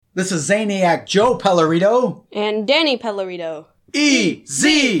This is Zaniac Joe Pellerito. And Danny Pellerito.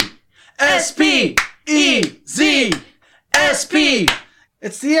 E-Z-S-P-E-Z-S-P.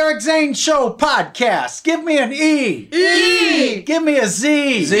 It's the Eric Zane Show Podcast. Give me an E. E. Give me a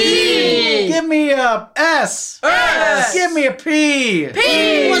Z. Z. Give me a S. S. Give me a P.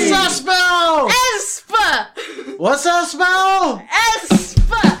 P. What's that spell? Espa! What's that spell?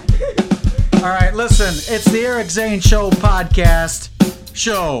 Espa! All right, listen. It's the Eric Zane Show Podcast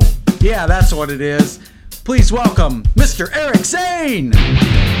show. Yeah, that's what it is. Please welcome Mr. Eric Zane.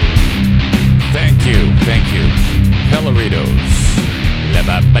 Thank you. Pelleritos.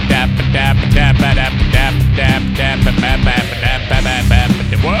 What?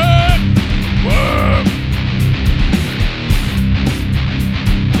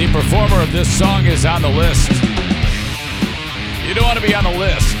 The performer of this song is on the list. You don't want to be on the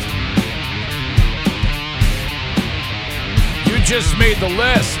list. You just made the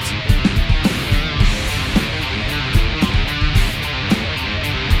list.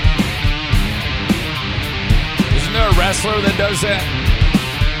 Isn't there a wrestler that does that?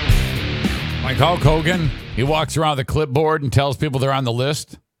 Like Hulk Hogan, he walks around with a clipboard and tells people they're on the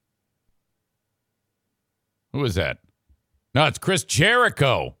list. Who is that? No, it's Chris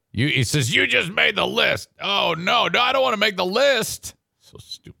Jericho. He says, you just made the list. Oh, no, I don't want to make the list. So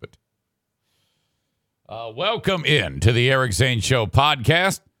stupid. Welcome in to the Eric Zane Show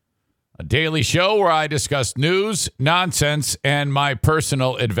Podcast, a daily show where I discuss news, nonsense, and my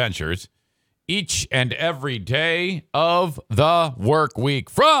personal adventures each and every day of the work week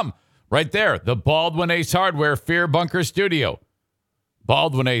from right there, the Baldwin Ace Hardware Fear Bunker Studio.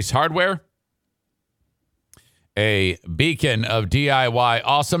 Baldwin Ace Hardware, a beacon of DIY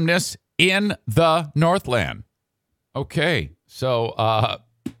awesomeness in the Northland. Okay, so,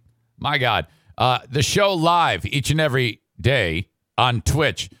 my God, the show live each and every day on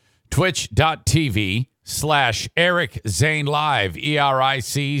Twitch, twitch.tv/Eric Zane Live,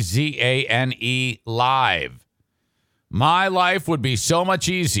 ERICZANE Live. My life would be so much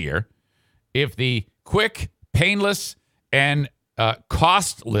easier if the quick, painless, and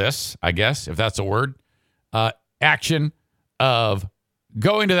costless, I guess, if that's a word, action of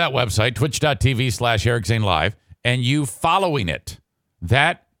going to that website, twitch.tv/Eric Zane Live, and you following it.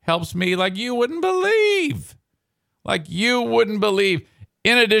 That helps me like you wouldn't believe.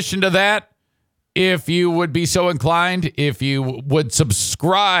 In addition to that, if you would be so inclined, if you would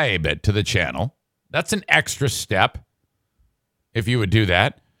subscribe to the channel, that's an extra step if you would do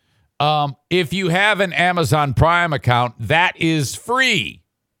that. If you have an Amazon Prime account, that is free.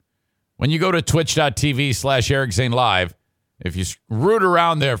 When you go to twitch.tv/Eric Zane Live, if you root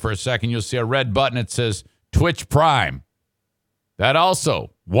around there for a second, you'll see a red button that says Twitch Prime. That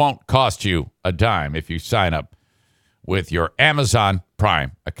also won't cost you a dime if you sign up with your Amazon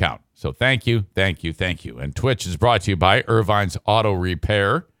Prime account. So thank you. And Twitch is brought to you by Irvine's Auto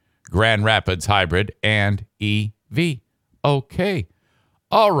Repair, Grand Rapids Hybrid, and EV. Okay.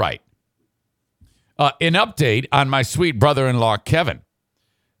 All right. An update on my sweet brother-in-law, Kevin.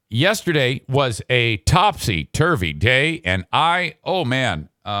 Yesterday was a topsy-turvy day, and I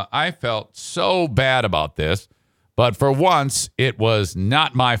felt so bad about this, but for once, it was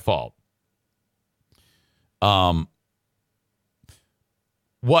not my fault.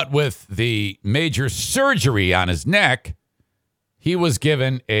 What with the major surgery on his neck, he was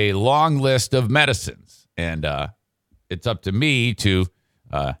given a long list of medicines, and it's up to me to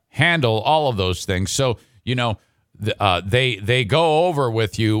handle all of those things. So, they go over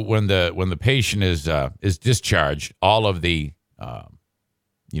with you when the patient is discharged, all of the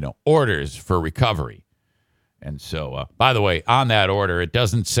orders for recovery. And so, by the way, on that order, it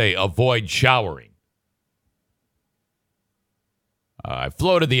doesn't say avoid showering. I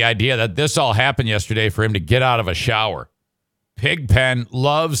floated the idea that this all happened yesterday for him to get out of a shower. Pigpen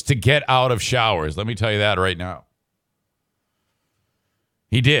loves to get out of showers. Let me tell you that right now.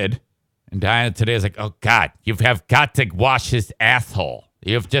 He did. And Diana today is like, oh, God, you have got to wash his asshole.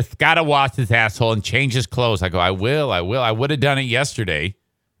 You've just got to wash his asshole and change his clothes. I go, I will. I would have done it yesterday,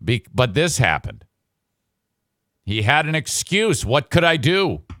 but this happened. He had an excuse. What could I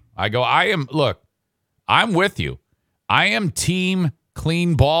do? I go, I'm with you. I am team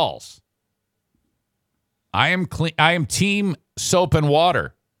clean balls. I am team soap and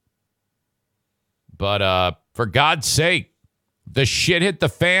water. But for God's sake, the shit hit the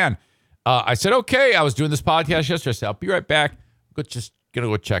fan. I said, okay, I was doing this podcast yesterday. I said, I'll be right back. Just going to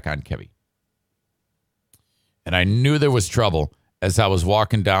go check on Kevy. And I knew there was trouble as I was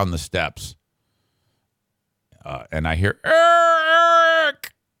walking down the steps. And I hear,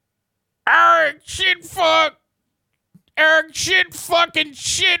 Eric, shit, fuck. Eric, shit, fucking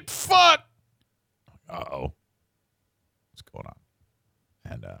shit, fuck. Uh-oh. What's going on?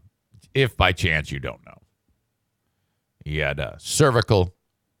 And if by chance you don't know, he had cervical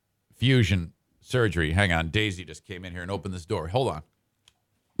fusion surgery. Hang on. Daisy just came in here and opened this door. Hold on.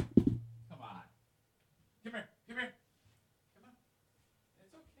 Come on. Come here. Come here. Come on.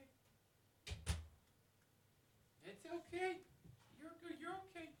 It's okay. It's okay. You're good. You're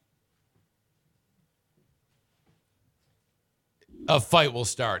okay. A fight will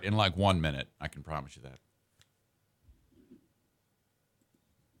start in like 1 minute. I can promise you that.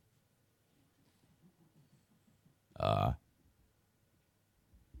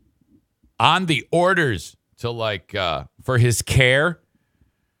 On the orders to for his care,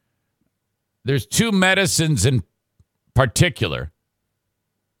 there's two medicines in particular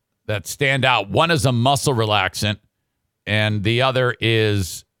that stand out. One is a muscle relaxant, and the other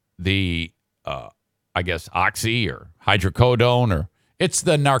is the, I guess, oxy or hydrocodone, or it's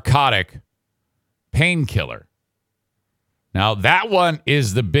the narcotic painkiller. Now, that one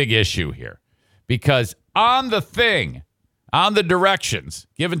is the big issue here, because on the directions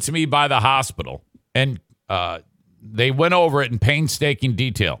given to me by the hospital, and they went over it in painstaking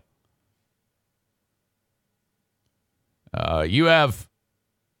detail. You have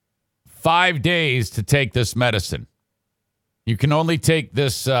 5 days to take this medicine. You can only take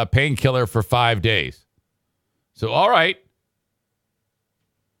this painkiller for 5 days. So, all right.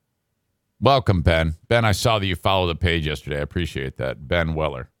 Welcome, Ben. Ben, I saw that you followed the page yesterday. I appreciate that. Ben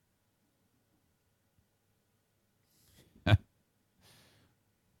Weller.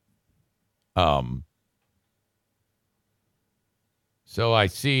 So I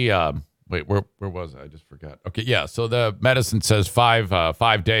see, wait, where was I? I just forgot. Okay. Yeah. So the medicine says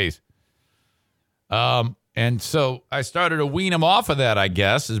 5 days. And so I started to wean him off of that, I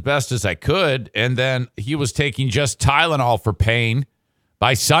guess, as best as I could. And then he was taking just Tylenol for pain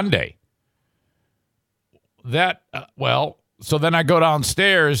by Sunday. So then I go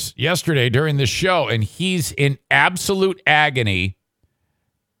downstairs yesterday during the show, and he's in absolute agony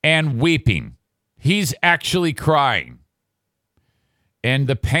and weeping. He's actually crying. And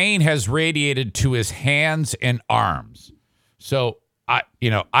the pain has radiated to his hands and arms. So I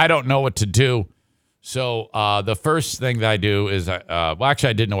don't know what to do. So the first thing that I do is, I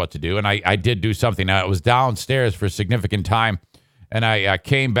didn't know what to do, and I did do something. I was downstairs for a significant time, and I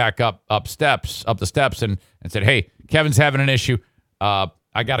came back up the steps, and said, "Hey, Kevin's having an issue. I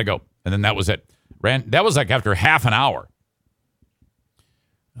gotta go." And then that was it. That was like after half an hour.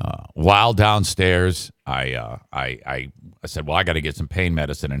 While downstairs, I said, "Well, I got to get some pain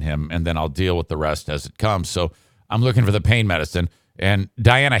medicine in him, and then I'll deal with the rest as it comes." So I'm looking for the pain medicine, and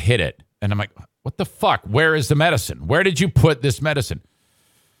Diana hit it, and I'm like, "What the fuck? Where is the medicine? Where did you put this medicine?"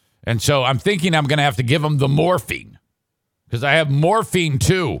 And so I'm thinking I'm going to have to give him the morphine, because I have morphine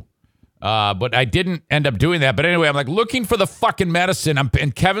too. But I didn't end up doing that. But anyway, I'm like looking for the fucking medicine.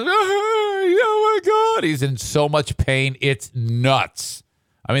 And Kevin, oh my God, he's in so much pain. It's nuts.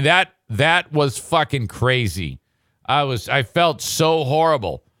 I mean, that was fucking crazy. I felt so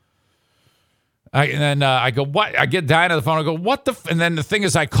horrible. And then I go, what? I get Diana on the phone. I go, what the? And then the thing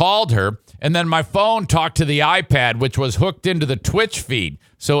is, I called her, and then my phone talked to the iPad, which was hooked into the Twitch feed.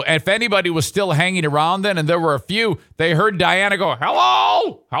 So if anybody was still hanging around then, and there were a few, they heard Diana go,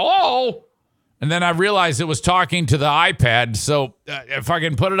 "Hello, hello." And then I realized it was talking to the iPad. So if I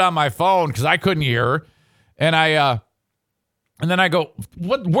can put it on my phone, because I couldn't hear her, and then I go,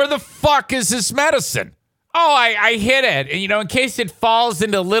 "What? Where the fuck is this medicine?" "Oh, I hid it, and in case it falls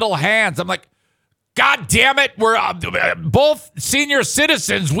into little hands." I'm like, God damn it, we're both senior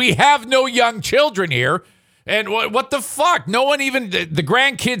citizens. We have no young children here. And what the fuck? No one even, the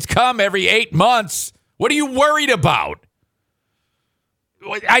grandkids come every 8 months. What are you worried about?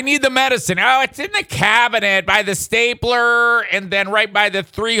 I need the medicine. Oh, it's in the cabinet by the stapler, and then right by the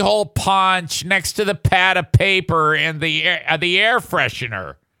 3-hole punch next to the pad of paper and the air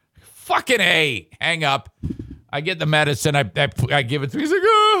freshener. Fucking A. Hang up. I get the medicine. I give it to him. He's like,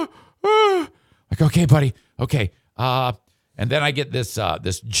 oh. Like, okay, buddy. Okay. And then I get this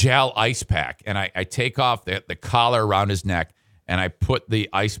gel ice pack, and I take off the collar around his neck, and I put the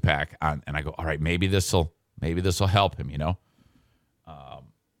ice pack on, and I go, all right, maybe this'll help him,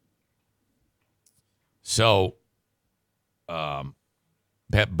 So, by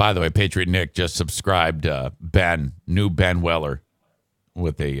the way, Patriot Nick just subscribed Ben Weller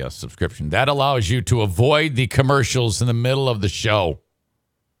with a subscription. That allows you to avoid the commercials in the middle of the show.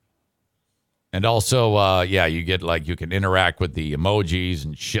 And also, you get you can interact with the emojis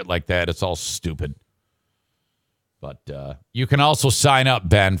and shit like that. It's all stupid. But you can also sign up,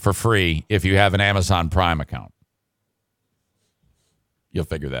 Ben, for free if you have an Amazon Prime account. You'll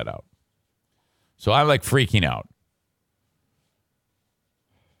figure that out. So I'm like freaking out.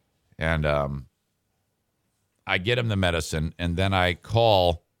 And I get him the medicine, and then I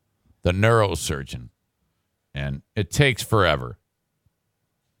call the neurosurgeon, and it takes forever.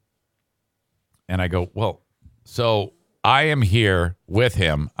 And I go, well, so I am here with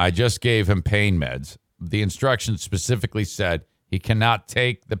him. I just gave him pain meds. The instructions specifically said he cannot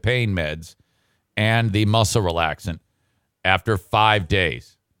take the pain meds and the muscle relaxant after 5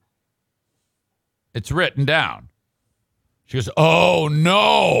 days. It's written down. She goes, oh,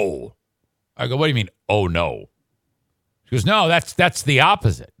 no. I go, what do you mean, oh, no? She goes, no, that's the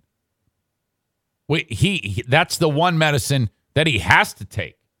opposite. That's the one medicine that he has to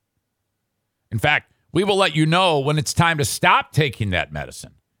take. In fact, we will let you know when it's time to stop taking that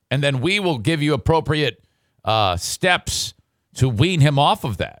medicine. And then we will give you appropriate steps to wean him off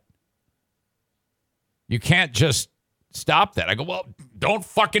of that. You can't just stop that. I go, well, don't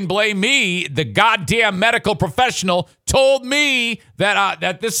fucking blame me. The goddamn medical professional told me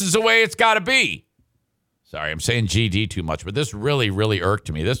that this is the way it's got to be. Sorry, I'm saying GD too much, but this really, really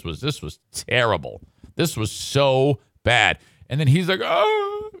irked me. This was terrible. This was so bad. And then he's like,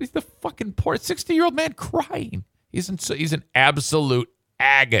 oh, he's the fucking poor 60-year-old man crying. He's in absolute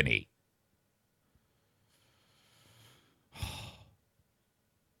agony.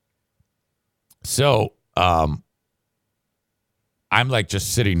 So, I'm like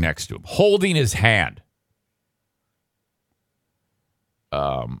just sitting next to him, holding his hand.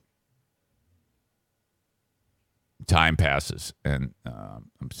 Time passes, and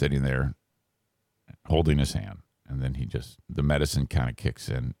I'm sitting there holding his hand. And then the medicine kind of kicks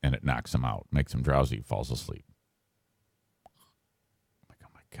in, and it knocks him out, makes him drowsy, he falls asleep. I'm like, oh,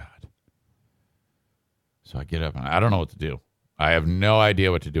 my God. So I get up, and I don't know what to do. I have no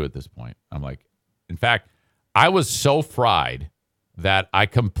idea what to do at this point. I'm like, in fact, I was so fried that I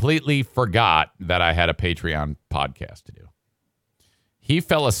completely forgot that I had a Patreon podcast to do. He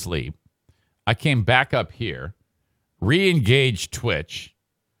fell asleep. I came back up here, re-engaged Twitch,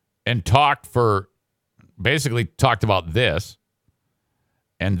 and talked about this.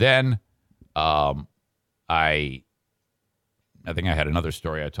 And then I think I had another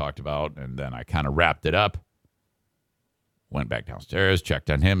story I talked about, and then I kind of wrapped it up. Went back downstairs, checked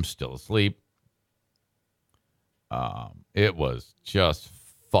on him, still asleep. It was just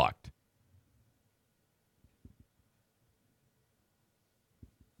fucked.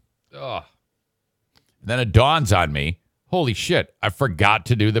 Ugh. Then it dawns on me, holy shit, I forgot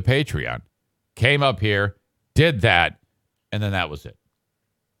to do the Patreon. Came up here, did that, and then that was it.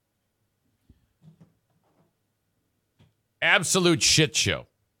 Absolute shit show.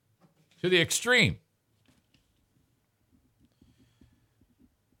 To the extreme.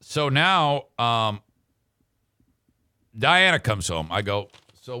 So now, Diana comes home. I go,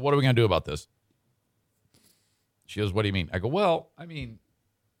 so what are we going to do about this? She goes, what do you mean? I go, well, I mean,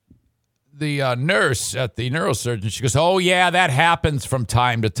 the nurse at the neurosurgeon, she goes, oh, yeah, that happens from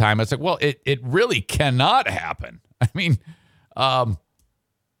time to time. I was like, well, it really cannot happen. I mean, the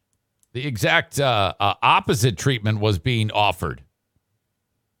exact opposite treatment was being offered.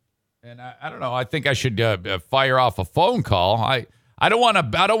 And I don't know. I think I should fire off a phone call. I don't want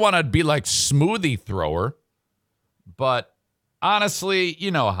to be like smoothie thrower, but honestly,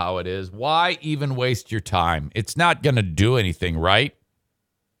 you know how it is. Why even waste your time? It's not going to do anything, right?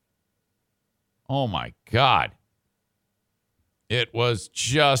 Oh, my God. It was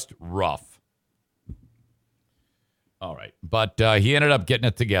just rough. All right. But he ended up getting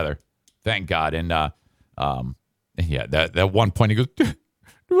it together. Thank God. And, yeah, that one point he goes, do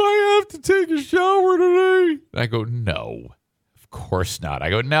I have to take a shower today? And I go, no, of course not. I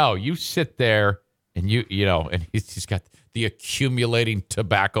go, no, you sit there and you know, and he's got the accumulating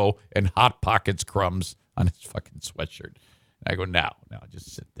tobacco and Hot Pockets crumbs on his fucking sweatshirt. I go, no,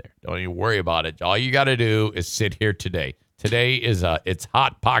 just sit there. Don't even worry about it. All you got to do is sit here today. Today is it's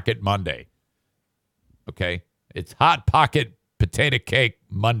Hot Pocket Monday. Okay? It's Hot Pocket Potato Cake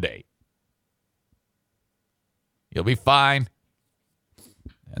Monday. You'll be fine.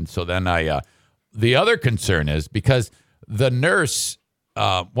 And so then the other concern is because the nurse,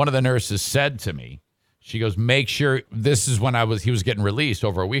 one of the nurses said to me, she goes, make sure, this is when he was getting released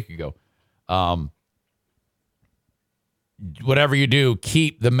over a week ago. Whatever you do,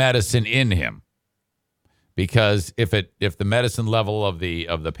 keep the medicine in him, because if the medicine level of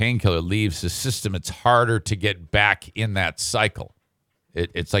the painkiller leaves the system, it's harder to get back in that cycle.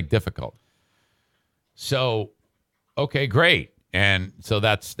 It's like difficult. So, okay, great, and so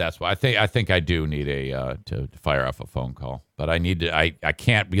that's why I think I do need to fire off a phone call, but I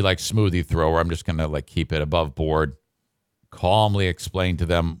can't be like smoothie thrower. I'm just gonna like keep it above board, calmly explain to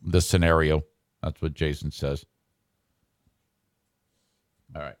them the scenario. That's what Jason says.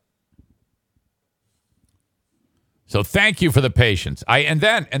 All right. So thank you for the patience. And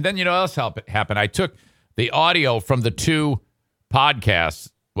then you know what else happened? I took the audio from the two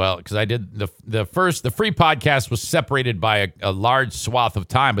podcasts. Well, because I did the free podcast was separated by a large swath of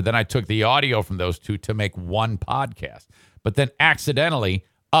time, but then I took the audio from those two to make one podcast, but then accidentally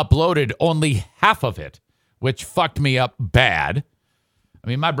uploaded only half of it, which fucked me up bad. I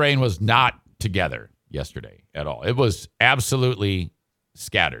mean, my brain was not together yesterday at all. It was absolutely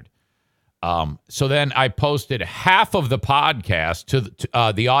scattered. So then I posted half of the podcast to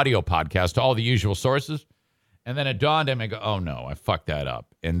the audio podcast to all the usual sources. And then it dawned on me, I go, oh no, I fucked that up.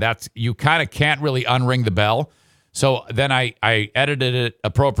 And that's, you kind of can't really unring the bell. So then I edited it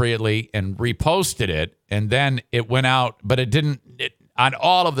appropriately and reposted it. And then it went out, but it didn't, on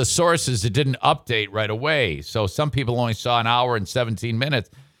all of the sources, it didn't update right away. So some people only saw an hour and 17 minutes.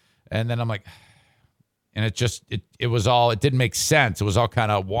 And then I'm like, and it didn't make sense. It was all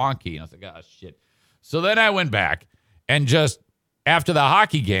kind of wonky. And I was like, oh, shit. So then I went back and just, after the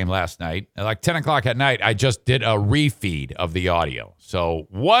hockey game last night, at like 10 o'clock at night, I just did a refeed of the audio. So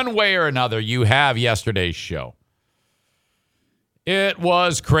one way or another, you have yesterday's show. It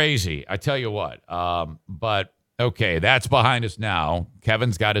was crazy. I tell you what. But, okay, that's behind us now.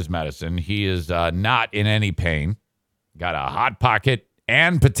 Kevin's got his medicine. He is not in any pain. Got a Hot Pocket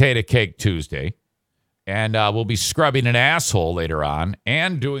and potato cake Tuesday. And we'll be scrubbing an asshole later on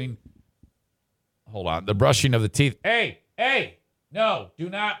and doing, the brushing of the teeth. Hey, no, do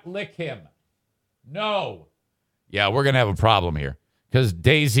not lick him. No. Yeah, we're going to have a problem here because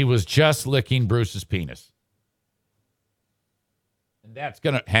Daisy was just licking Bruce's penis. And that's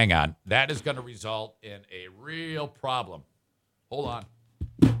going to, hang on, that is going to result in a real problem. Hold on.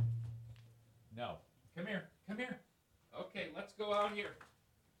 No. Come here. Okay, let's go out here.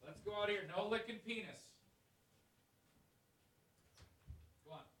 No licking penis.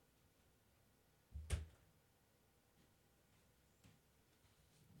 Go on.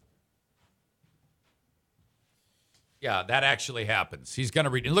 Yeah, that actually happens. He's going to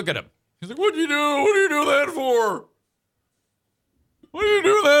read. Look at him. He's like, what'd you do? What do you do that for? What do you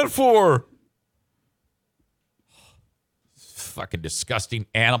do that for? Fucking disgusting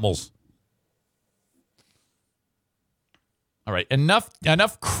animals. All right, enough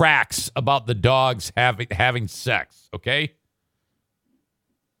cracks about the dogs having sex, okay?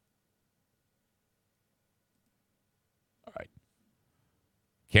 All right.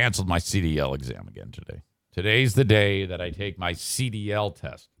 Canceled my CDL exam again today. Today's the day that I take my CDL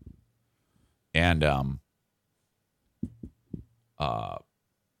test. And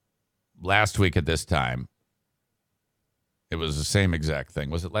last week at this time, it was the same exact thing.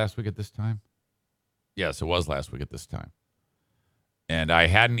 Was it last week at this time? Yes, it was last week at this time. And I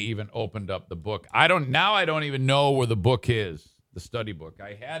hadn't even opened up the book. I don't even know where the book is, the study book.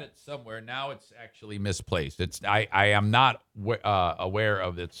 I had it somewhere. Now it's actually misplaced. I am not aware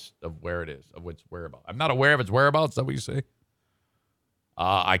of where it is, of its whereabouts. I'm not aware of its whereabouts. Is that what you say?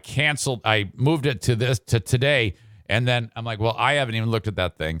 I moved it to today, and then I'm like, well, I haven't even looked at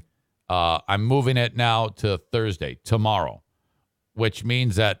that thing. I'm moving it now to Thursday, tomorrow, which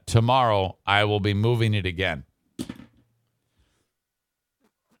means that tomorrow I will be moving it again.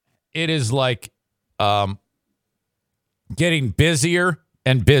 It is like getting busier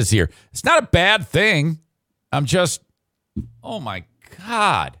and busier. It's not a bad thing. I'm just, oh my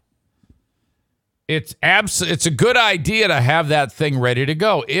God. It's a good idea to have that thing ready to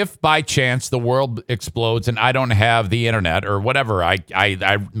go. If by chance the world explodes and I don't have the internet or whatever, one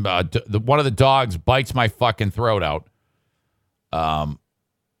of the dogs bites my fucking throat out.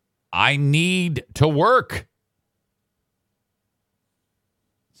 I need to work.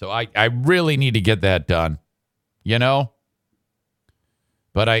 So I really need to get that done, you know?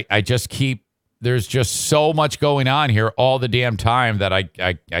 But I just keep, there's just so much going on here all the damn time that I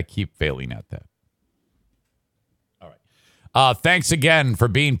keep failing at that. All right. Thanks again for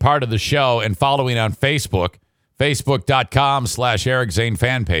being part of the show and following on Facebook, facebook.com/Eric Zane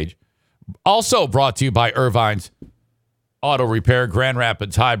fan page. Also brought to you by Irvine's Auto Repair, Grand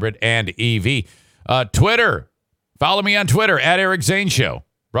Rapids Hybrid, and EV. Twitter. Follow me on Twitter at Eric Zane Show.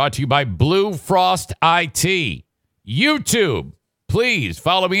 Brought to you by Blue Frost IT. YouTube. Please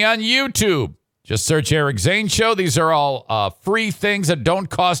follow me on YouTube. Just search Eric Zane Show. These are all free things that don't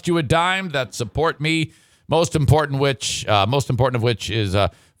cost you a dime that support me. Most important of which is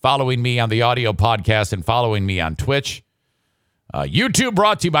following me on the audio podcast and following me on Twitch. YouTube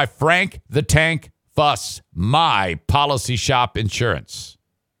brought to you by Frank the Tank Fuss, my policy shop insurance.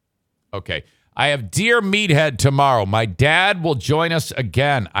 Okay. I have Dear Meathead tomorrow. My dad will join us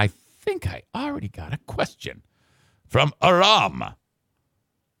again. I think I already got a question from Aram.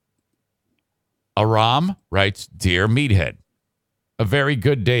 Aram writes, Dear Meathead, a very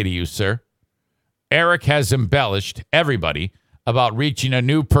good day to you, sir. Eric has embellished everybody about reaching a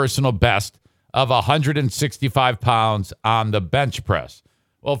new personal best of 165 pounds on the bench press.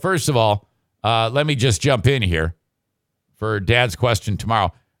 Well, first of all, let me just jump in here for Dad's question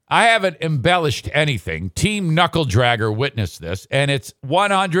tomorrow. I haven't embellished anything. Team Knuckle Dragger witnessed this, and it's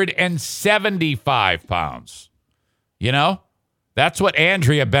 175 pounds. You know, that's what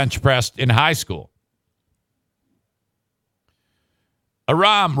Andrea bench pressed in high school.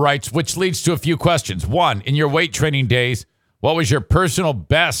 Aram writes, which leads to a few questions. One, in your weight training days, what was your personal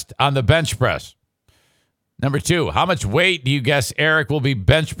best on the bench press? Number two, how much weight do you guess Eric will be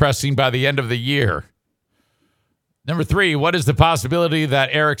bench pressing by the end of the year? Number three, what is the possibility that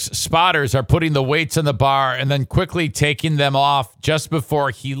Eric's spotters are putting the weights on the bar and then quickly taking them off just before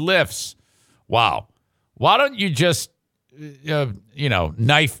he lifts? Wow. Why don't you just,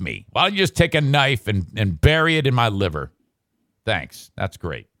 knife me? Why don't you just take a knife and bury it in my liver? Thanks. That's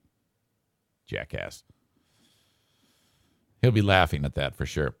great. Jackass. He'll be laughing at that for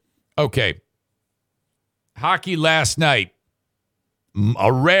sure. Okay. Hockey last night.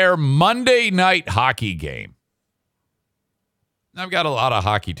 A rare Monday night hockey game. I've got a lot of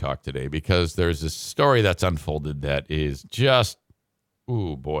hockey talk today because there's this story that's unfolded that is just,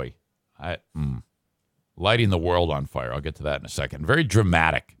 ooh, boy, lighting the world on fire. I'll get to that in a second. Very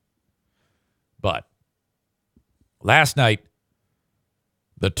dramatic. But last night,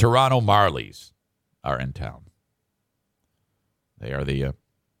 the Toronto Marlies are in town. They are the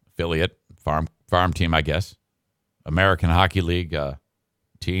affiliate farm team, I guess. American Hockey League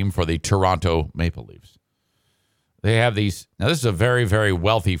team for the Toronto Maple Leafs. They have these. Now, this is a very, very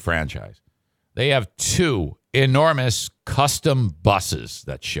wealthy franchise. They have two enormous custom buses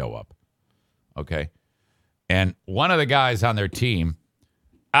that show up. Okay. And one of the guys on their team,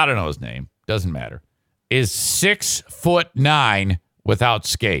 I don't know his name, doesn't matter, is 6'9" without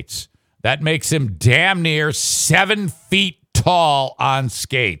skates. That makes him damn near 7 feet tall on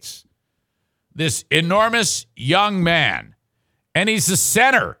skates. This enormous young man. And he's a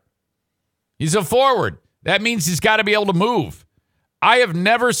center. He's a forward. That means he's got to be able to move. I have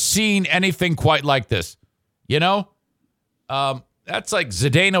never seen anything quite like this. You know? That's like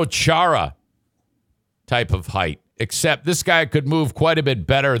Zdeno Chara type of height. Except this guy could move quite a bit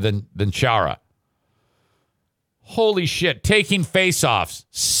better than Chara. Holy shit. Taking face-offs.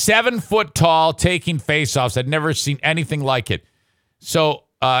 7 foot tall, taking face-offs. I'd never seen anything like it. So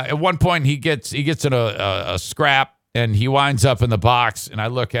at one point he gets in a scrap and he winds up in the box. And I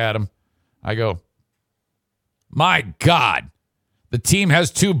look at him. I go, my God, the team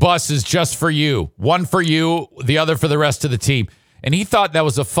has 2 buses just for you. One for you, the other for the rest of the team. And he thought that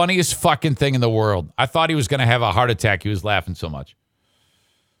was the funniest fucking thing in the world. I thought he was going to have a heart attack. He was laughing so much.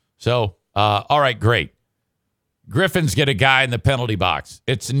 So, all right, great. Griffins get a guy in the penalty box.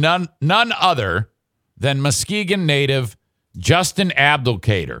 It's none other than Muskegon native Justin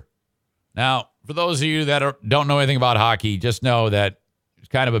Abdelkader. Now, for those of you that don't know anything about hockey, just know that it's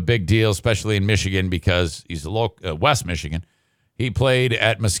kind of a big deal, especially in Michigan, because he's West Michigan. He played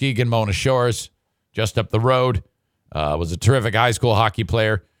at Muskegon Mona Shores, just up the road. Was a terrific high school hockey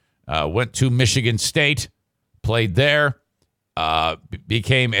player. Went to Michigan State, played there.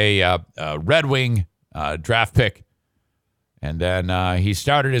 Became a Red Wing draft pick. And then he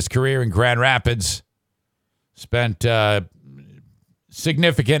started his career in Grand Rapids. Spent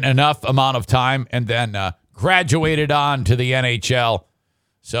significant enough amount of time and then graduated on to the NHL.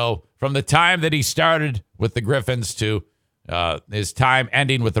 So from the time that he started with the Griffins to his time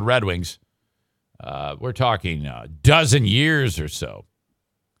ending with the Red Wings, we're talking a dozen years or so.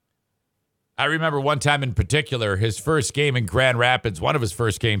 I remember one time in particular, his first game in Grand Rapids, one of his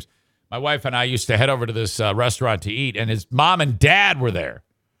first games, my wife and I used to head over to this restaurant to eat, and his mom and dad were there.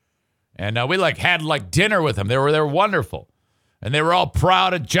 And we had dinner with them. They were wonderful. And they were all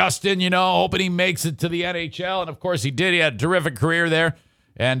proud of Justin, hoping he makes it to the NHL. And of course he did. He had a terrific career there.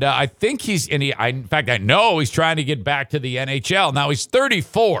 And I think I know he's trying to get back to the NHL. Now he's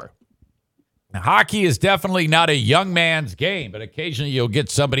 34. Now, hockey is definitely not a young man's game, but occasionally you'll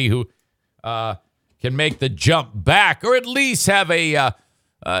get somebody who can make the jump back, or at least have a,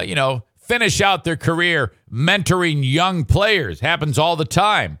 finish out their career mentoring young players. Happens all the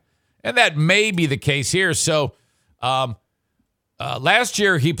time. And that may be the case here. So last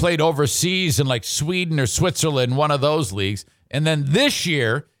year he played overseas in like Sweden or Switzerland, one of those leagues. And then this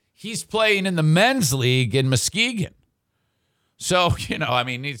year he's playing in the men's league in Muskegon. So,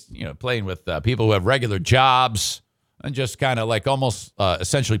 he's, playing with people who have regular jobs and just kind of like almost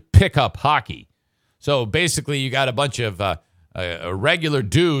essentially pick up hockey. So basically you got a bunch of regular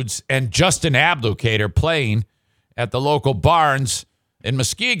dudes and just an ablocator playing at the local barns in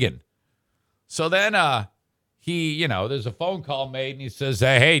Muskegon. So then he, there's a phone call made and he says,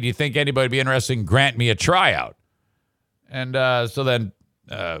 hey, do you think anybody would be interested in grant me a tryout? And so then,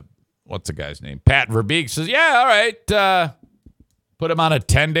 what's the guy's name? Pat Verbeek says, yeah, all right. Put him on a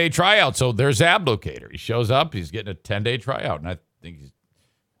 10-day tryout. So there's ablocator. He shows up. He's getting a 10-day tryout. And I think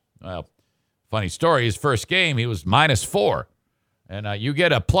funny story. His first game, he was -4. And you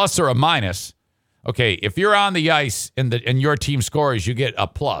get a plus or a minus. Okay, if you're on the ice and your team scores, you get a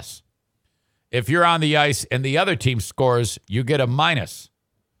plus. If you're on the ice and the other team scores, you get a minus.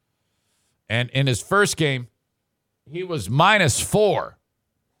 And in his first game, he was -4.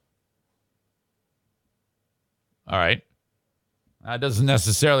 All right. That doesn't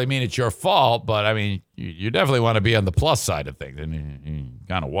necessarily mean it's your fault, but, I mean, you definitely want to be on the plus side of things, and he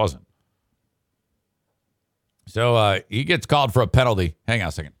kind of wasn't. So he gets called for a penalty. Hang on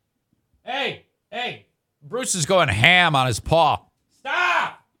a second. Hey, Bruce is going ham on his paw.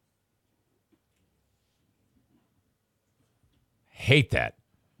 Stop! Hate that.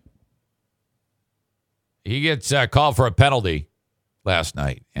 He gets called for a penalty last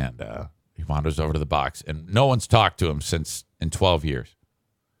night, and he wanders over to the box, and no one's talked to him since in 12 years.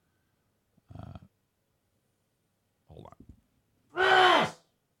 Hold on. Bruce!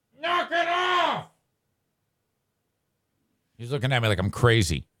 Knock it off! He's looking at me like I'm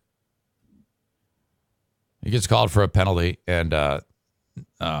crazy. He gets called for a penalty, and so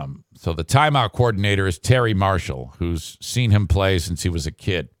the timeout coordinator is Terry Marshall, who's seen him play since he was a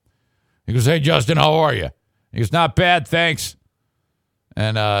kid. He goes, hey, Justin, how are you? He goes, not bad, thanks.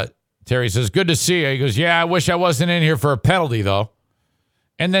 And Terry says, good to see you. He goes, yeah, I wish I wasn't in here for a penalty, though.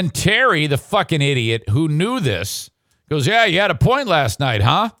 And then Terry, the fucking idiot who knew this, goes, yeah, you had a point last night,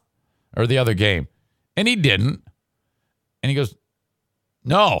 huh? Or the other game. And he didn't. And he goes,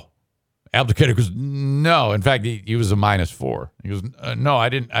 no. Abdicator goes, no. In fact, he was a -4. He goes, no, I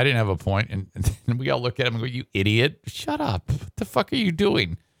didn't have a point. And we all look at him and go, you idiot. Shut up. What the fuck are you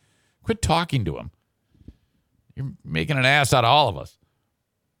doing? Quit talking to him. You're making an ass out of all of us.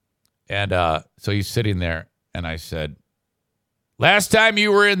 And so he's sitting there, and I said, last time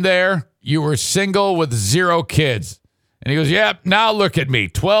you were in there, you were single with 0 kids. And he goes, yep, now look at me,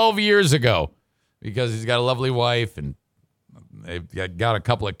 12 years ago. Because he's got a lovely wife, and they've got a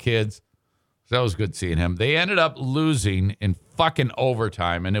couple of kids. So that was good seeing him. They ended up losing in fucking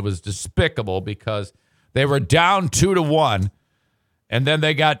overtime, and it was despicable because they were down 2-1, and then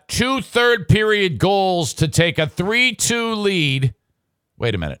they got 2 third-period goals to take a 3-2 lead.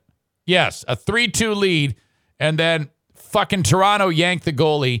 Wait a minute. Yes, a 3-2 lead, and then fucking Toronto yanked the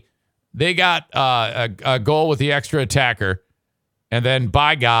goalie. They got a goal with the extra attacker, and then,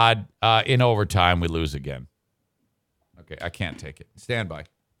 by God, in overtime, we lose again. Okay, I can't take it. Stand by.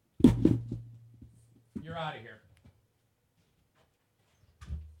 You're out of here.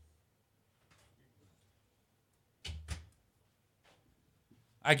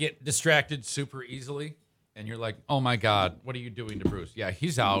 I get distracted super easily. And you're like, oh, my God, what are you doing to Bruce? Yeah,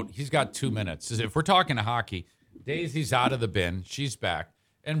 he's out. He's got 2 minutes. If we're talking hockey, Daisy's out of the bin. She's back.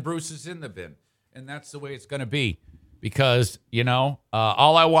 And Bruce is in the bin. And that's the way it's going to be. Because,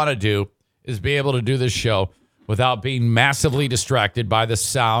 all I want to do is be able to do this show without being massively distracted by the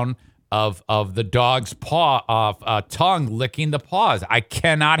sound of the dog's tongue licking the paws. I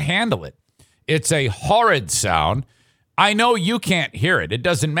cannot handle it. It's a horrid sound. I know you can't hear it. It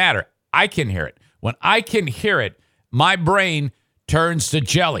doesn't matter. I can hear it. When I can hear it, my brain turns to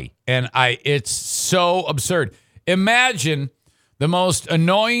jelly, and it's so absurd. Imagine the most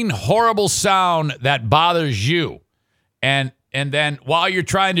annoying, horrible sound that bothers you, and then while you're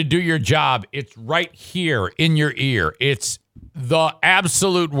trying to do your job, it's right here in your ear. It's the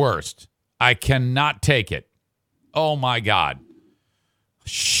absolute worst. I cannot take it. Oh, my God.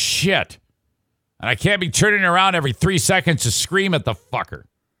 Shit. And I can't be turning around every 3 seconds to scream at the fucker.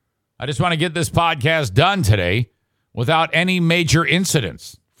 I just want to get this podcast done today without any major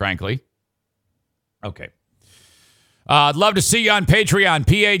incidents, frankly. Okay. I'd love to see you on Patreon,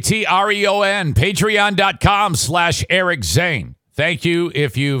 Patreon, patreon.com/Eric Zane. Thank you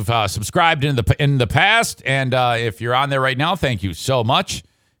if you've subscribed in the past, and if you're on there right now, thank you so much.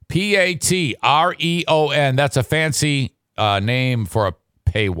 Patreon. That's a fancy name for a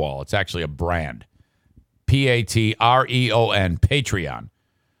paywall. It's actually a brand. Patreon. Patreon.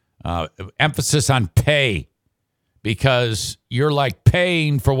 Emphasis on pay, because you're like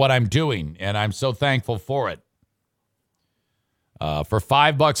paying for what I'm doing, and I'm so thankful for it. For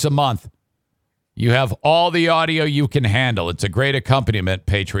 $5 a month, you have all the audio you can handle. It's a great accompaniment,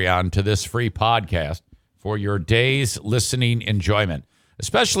 Patreon, to this free podcast for your day's listening enjoyment,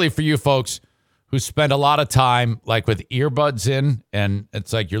 especially for you folks who spend a lot of time like with earbuds in, and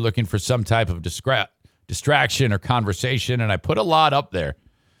it's like you're looking for some type of distraction or conversation, and I put a lot up there.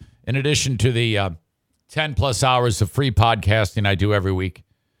 In addition to the 10 plus hours of free podcasting I do every week,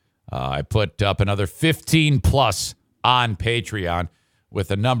 I put up another 15 plus on Patreon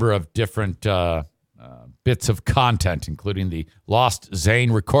with a number of different bits of content, including the Lost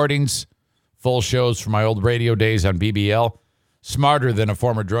Zane recordings, full shows from my old radio days on BBL, Smarter Than a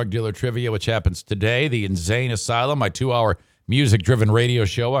Former Drug Dealer Trivia, which happens today, the Insane Asylum, my 2-hour music-driven radio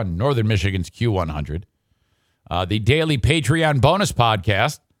show on Northern Michigan's Q100, the daily Patreon bonus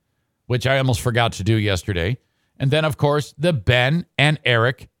podcast, which I almost forgot to do yesterday, and then, of course, the Ben and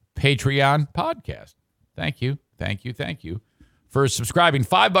Eric Patreon podcast. Thank you for subscribing.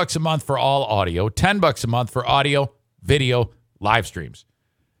 $5 a month for all audio, $10 a month for audio, video, live streams.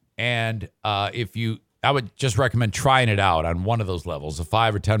 And I would just recommend trying it out on one of those levels, a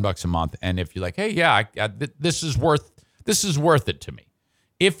 $5 or $10 a month. And if you're like, hey, yeah, this is worth it to me.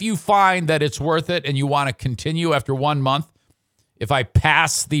 If you find that it's worth it and you want to continue after 1 month, if I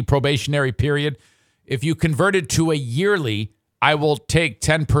pass the probationary period, if you convert it to a yearly, I will take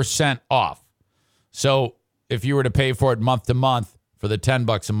 10% off. So if you were to pay for it month to month for the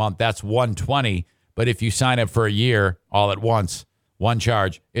 $10 a month, that's $120. But if you sign up for a year all at once, one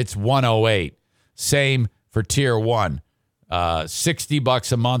charge, it's $108. Same for tier 1,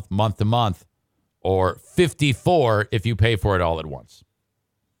 $60 a month to month, or $54 if you pay for it all at once.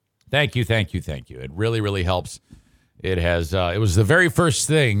 Thank you. It really, really helps. It has. It was the very first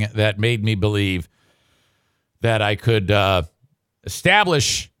thing that made me believe that I could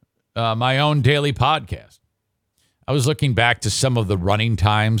establish my own daily podcast. I was looking back to some of the running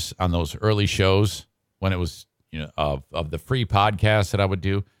times on those early shows when it was, of the free podcast that I would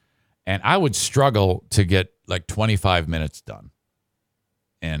do, and I would struggle to get like 25 minutes done,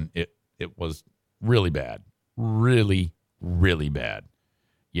 and it was really bad, really, really bad.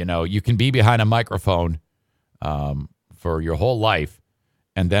 You can be behind a microphone for your whole life,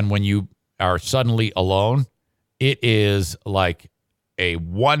 and then when you are suddenly alone, it is like a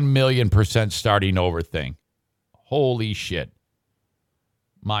 1,000,000% starting over thing. Holy shit.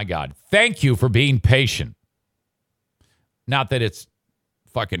 My God. Thank you for being patient. Not that it's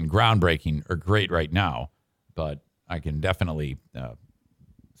fucking groundbreaking or great right now, but I can definitely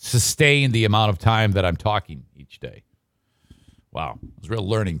sustain the amount of time that I'm talking each day. Wow. It was a real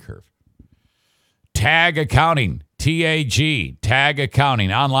learning curve. Tag Accounting, TAG, Tag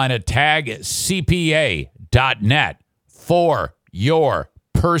Accounting, online at tagcpa.net for your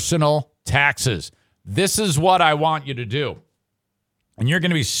personal taxes. This is what I want you to do. And you're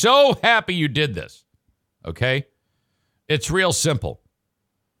going to be so happy you did this. Okay? It's real simple.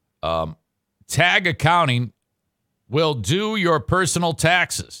 Tag Accounting will do your personal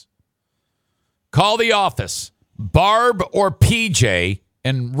taxes. Call the office. Barb or PJ,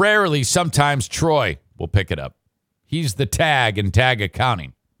 and rarely, sometimes Troy will pick it up. He's the tag in Tag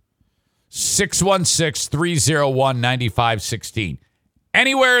Accounting. 616-301-9516.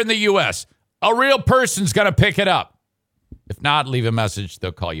 Anywhere in the U.S., a real person's going to pick it up. If not, leave a message.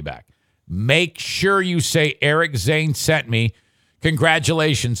 They'll call you back. Make sure you say Eric Zane sent me.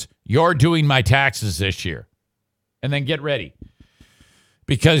 Congratulations. You're doing my taxes this year. And then get ready.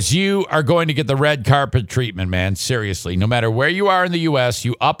 Because you are going to get the red carpet treatment, man. Seriously. No matter where you are in the U.S.,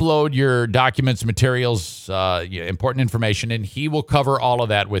 you upload your documents, materials, important information, and he will cover all of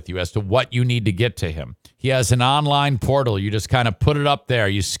that with you as to what you need to get to him. He has an online portal. You just kind of put it up there.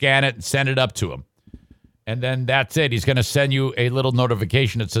 You scan it and send it up to him. And then that's it. He's going to send you a little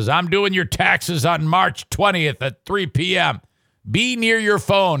notification that says, I'm doing your taxes on March 20th at 3 p.m. Be near your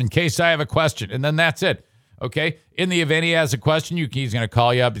phone in case I have a question. And then that's it. Okay? In the event he has a question, he's going to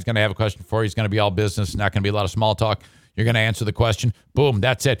call you up. He's going to have a question for you. He's going to be all business. Not going to be a lot of small talk. You're going to answer the question. Boom.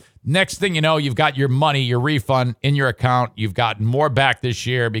 That's it. Next thing you know, you've got your money, your refund in your account. You've gotten more back this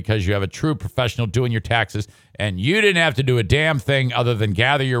year because you have a true professional doing your taxes, and you didn't have to do a damn thing other than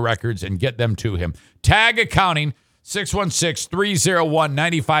gather your records and get them to him. Tag Accounting,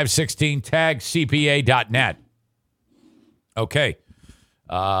 616-301-9516, tagcpa.net. Okay.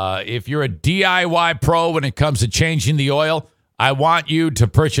 If you're a DIY pro when it comes to changing the oil, I want you to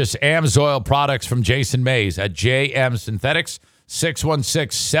purchase AMSOIL products from Jason Mays at JM Synthetics,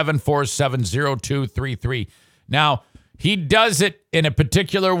 616-747-0233. Now, he does it in a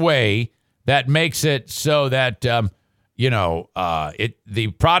particular way that makes it so that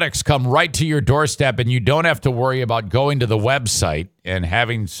the products come right to your doorstep, and you don't have to worry about going to the website and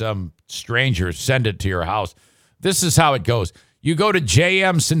having some stranger send it to your house. This is how it goes. You go to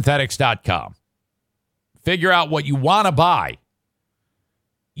jmsynthetics.com. Figure out what you want to buy.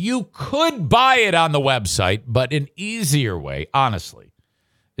 You could buy it on the website, but an easier way, honestly,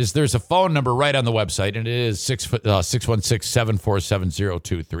 is there's a phone number right on the website, and it is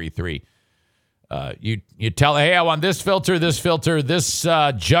 616-747-0233. You tell, hey, I want this filter, this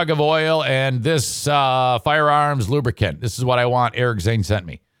jug of oil, and this firearms lubricant. This is what I want. Eric Zane sent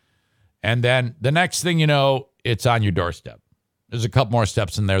me. And then the next thing you know, it's on your doorstep. There's a couple more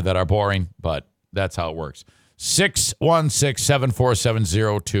steps in there that are boring, but that's how it works.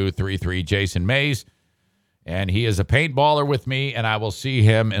 616-747-0233. Jason Mays. And he is a paintballer with me, and I will see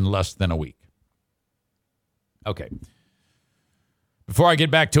him in less than a week. Okay. Before I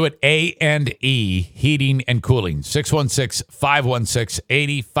get back to it, A&E Heating and Cooling,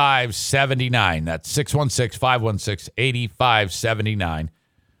 616-516-8579. That's 616-516-8579.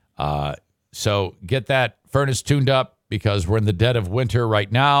 So get that furnace tuned up because we're in the dead of winter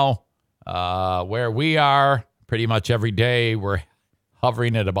right now. Where we are, pretty much every day, we're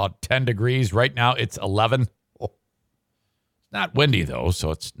hovering at about 10 degrees. Right now, it's 11. Oh. It's not windy, though, so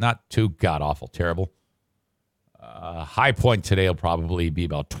it's not too god-awful terrible. High point today will probably be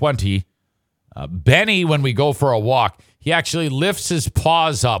about 20. Benny, when we go for a walk, he actually lifts his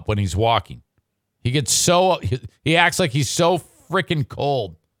paws up when he's walking. He acts like he's so freaking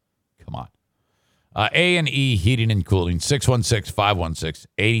cold. Come on. A&E Heating and Cooling,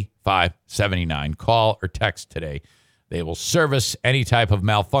 616-516-8579. Call or text today. They will service any type of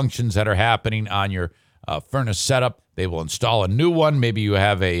malfunctions that are happening on your furnace setup. They will install a new one. Maybe you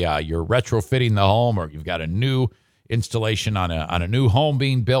have you're retrofitting the home, or you've got a new installation on a new home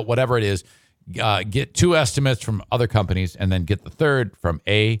being built, whatever it is. Get 2 estimates from other companies, and then get the third from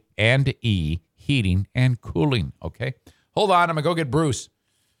A&E Heating and Cooling. Okay, hold on. I'm gonna go get Bruce.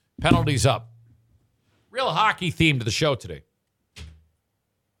 Penalties up. Real hockey theme to the show today.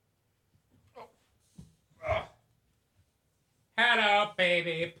 Hello,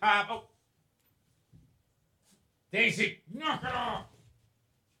 baby pop. Oh. Daisy, knock it off.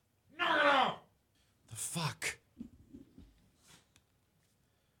 Knock it off. The fuck?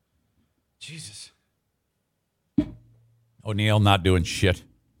 Jesus. O'Neal not doing shit.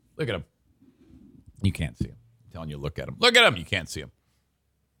 Look at him. You can't see him. I'm telling you, look at him. Look at him. You can't see him.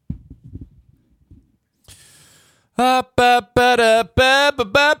 God.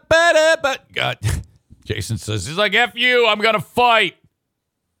 Jason says, he's like, F you, I'm going to fight.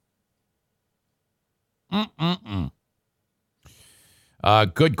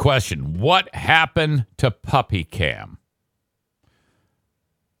 Good question. What happened to Puppy Cam?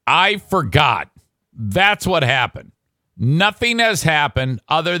 I forgot. That's what happened. Nothing has happened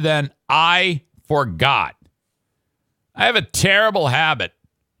other than I forgot. I have a terrible habit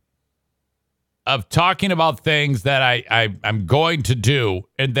of talking about things that I'm going to do,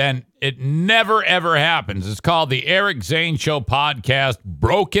 and then it never, ever happens. It's called the Eric Zane Show Podcast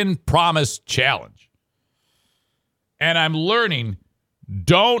Broken Promise Challenge. And I'm learning,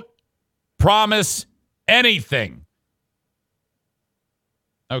 don't promise anything.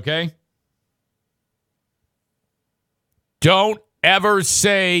 Okay? Don't ever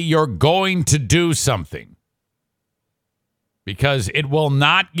say you're going to do something, because it will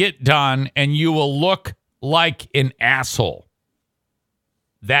not get done and you will look like an asshole.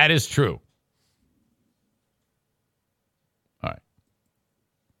 That is true. All right.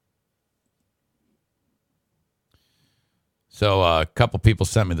 So a couple people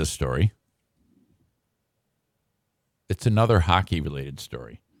sent me this story. It's another hockey-related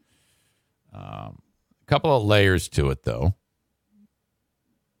story. A couple of layers to it, though.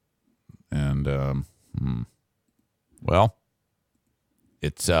 And, well,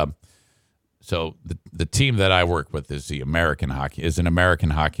 it's so the team that I work with is an American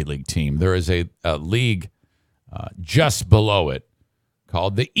Hockey League team. There is a league just below it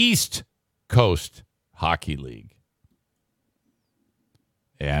called the East Coast Hockey League.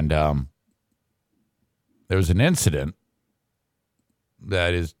 And there's an incident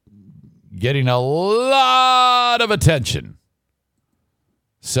that is getting a lot of attention.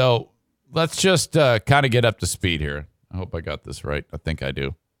 So let's just kind of get up to speed here. I hope I got this right. I think I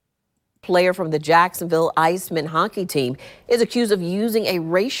do. Player from the Jacksonville Icemen hockey team is accused of using a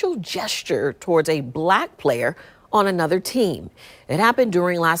racial gesture towards a black player on another team. It happened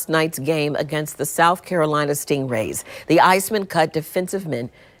during last night's game against the South Carolina Stingrays. The Icemen cut defenseman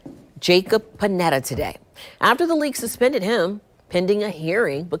Jacob Panetta today after the league suspended him pending a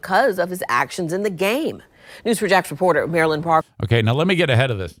hearing because of his actions in the game. News4Jax reporter Marilyn Parker. Okay, now let me get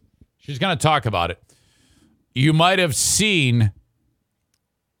ahead of this. She's going to talk about it. You might have seen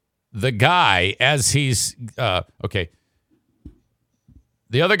the guy as he's okay.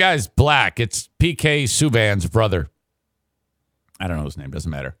 The other guy's black. It's PK Subban's brother. I don't know his name.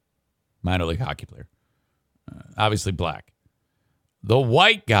 Doesn't matter. Minor league hockey player. Obviously black. The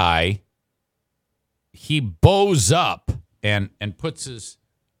white guy, he bows up and puts his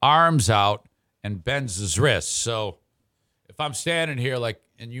arms out and bends his wrists. So if I'm standing here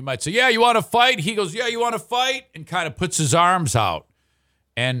and you might say, yeah, you want to fight? He goes, yeah, you want to fight? And kind of puts his arms out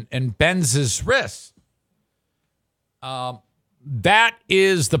and bends his wrists. That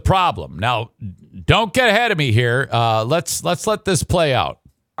is the problem. Now, don't get ahead of me here. Let's let this play out.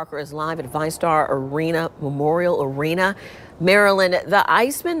 Parker is live at ViStar Arena, Memorial Arena. Maryland, the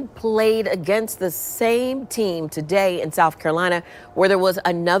Icemen played against the same team today in South Carolina, where there was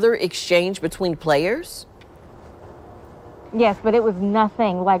another exchange between players. Yes, but it was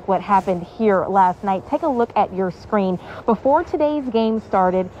nothing like what happened here last night. Take a look at your screen. Before today's game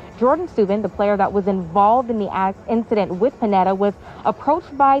started, Jordan Subban, the player that was involved in the incident with Panetta, was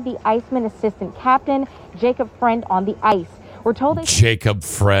approached by the Iceman assistant captain, Jacob Friend, on the ice. We're told that Jacob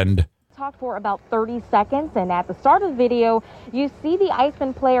Friend talked for about 30 seconds, and at the start of the video, you see the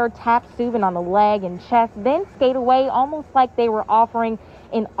Iceman player tap Subban on the leg and chest, then skate away almost like they were offering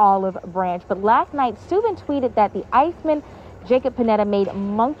an olive branch. But last night, Subban tweeted that the Iceman, Jacob Panetta, made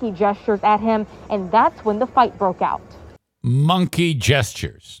monkey gestures at him, and that's when the fight broke out. Monkey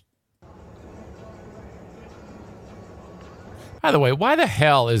gestures. By the way, why the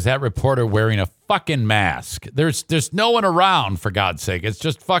hell is that reporter wearing a fucking mask? There's no one around, for God's sake. It's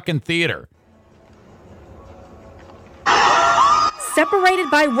just fucking theater. Separated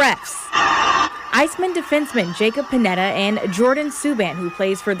by refs. Iceman defenseman Jacob Panetta and Jordan Subban, who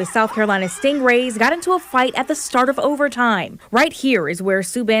plays for the South Carolina Stingrays, got into a fight at the start of overtime. Right here is where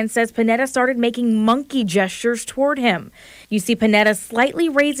Subban says Panetta started making monkey gestures toward him. You see Panetta slightly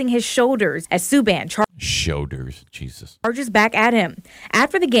raising his shoulders as Subban charges back at him.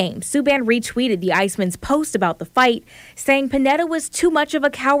 After the game, Subban retweeted the Iceman's post about the fight, saying Panetta was too much of a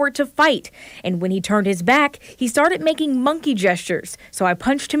coward to fight. And when he turned his back, he started making monkey gestures, so I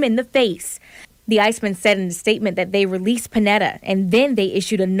punched him in the face. The Iceman said in a statement that they released Panetta, and then they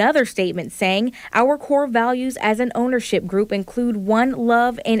issued another statement saying, our core values as an ownership group include one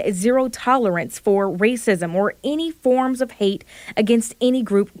love and zero tolerance for racism or any forms of hate against any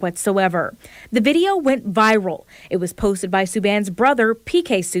group whatsoever. The video went viral. It was posted by Subban's brother,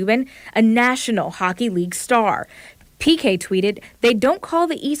 PK Subban, a National Hockey League star. PK tweeted, they don't call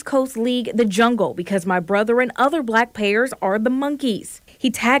the East Coast League the jungle because my brother and other black players are the monkeys.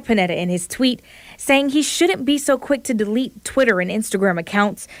 He tagged Panetta in his tweet, saying he shouldn't be so quick to delete Twitter and Instagram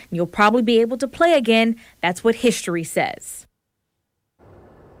accounts. You'll probably be able to play again. That's what history says.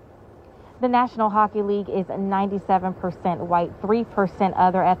 The National Hockey League is 97% white, 3%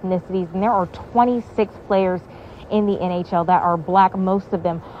 other ethnicities, and there are 26 players in the NHL that are black. Most of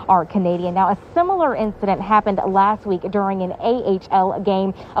them are Canadian. Now, a similar incident happened last week during an AHL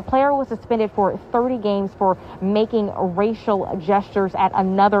game. A player was suspended for 30 games for making racial gestures at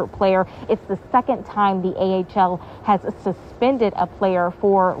another player. It's the second time the AHL has suspended a player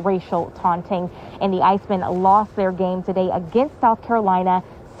for racial taunting, and the Icemen lost their game today against South Carolina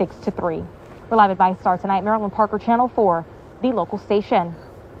 6-3. We're live at ViStar tonight. Marilyn Parker, Channel 4, the local station.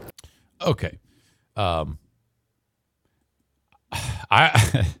 Okay.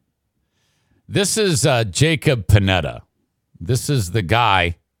 This is Jacob Panetta. This is the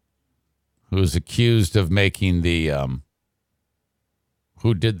guy who's accused of making the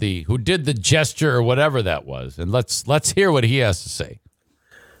who did the gesture or whatever that was. And let's hear what he has to say.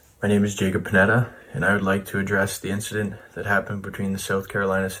 My name is Jacob Panetta, and I would like to address the incident that happened between the South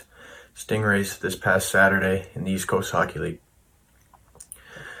Carolina Stingrays this past Saturday in the East Coast Hockey League.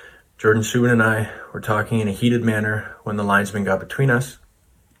 Jordan Subban and I were talking in a heated manner when the linesman got between us.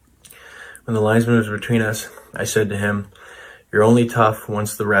 When the linesman was between us, I said to him, "You're only tough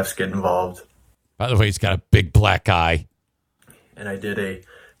once the refs get involved." By the way, he's got a big black eye. And I did a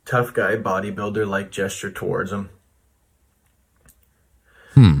tough guy bodybuilder-like gesture towards him.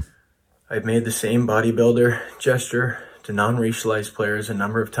 I've made the same bodybuilder gesture to non-racialized players a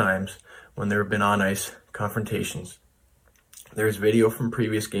number of times when there have been on-ice confrontations. There's video from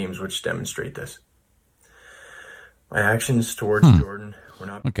previous games which demonstrate this. My actions towards Jordan were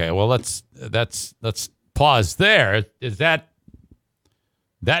not... Okay, well, let's pause there. Is that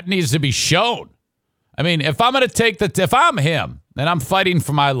needs to be shown? I mean, if I'm going to take if I'm him and I'm fighting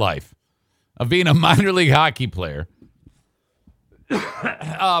for my life of being a minor league hockey player,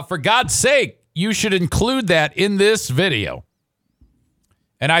 for God's sake, you should include that in this video.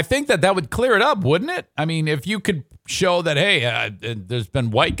 And I think that would clear it up, wouldn't it? I mean, if you could show that, hey, there's been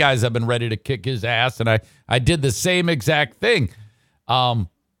white guys that have been ready to kick his ass, and I did the same exact thing.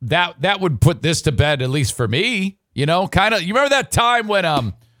 That would put this to bed, at least for me. You know, kind of. You remember that time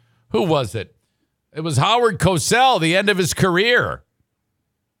when who was it? It was Howard Cosell, the end of his career.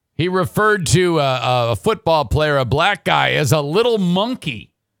 He referred to a football player, a black guy, as a little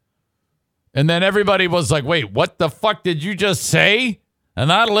monkey. And then everybody was like, wait, what the fuck did you just say? And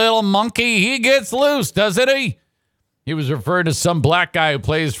that little monkey, he gets loose, doesn't he? He was referring to some black guy who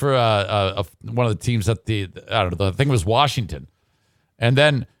plays for one of the teams at I don't know, I think it was Washington. And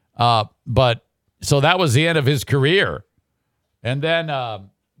then, so that was the end of his career. And then,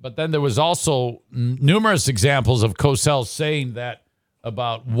 but then there was also numerous examples of Cosell saying that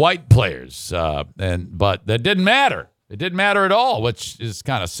about white players. But that didn't matter. It didn't matter at all, which is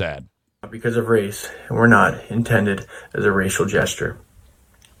kind of sad. Because of race, and were not intended as a racial gesture.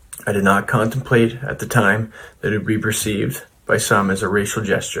 I did not contemplate at the time that it would be perceived by some as a racial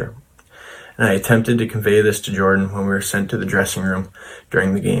gesture, and I attempted to convey this to Jordan when we were sent to the dressing room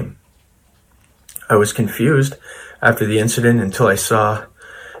during the game. I was confused after the incident until I saw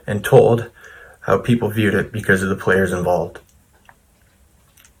and told how people viewed it because of the players involved.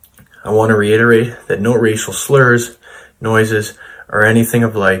 I want to reiterate that no racial slurs, noises, or anything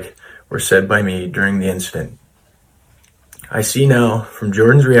of like were said by me during the incident. I see now from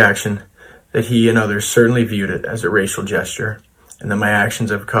Jordan's reaction that he and others certainly viewed it as a racial gesture, and that my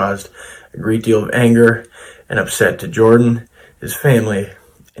actions have caused a great deal of anger and upset to Jordan, his family,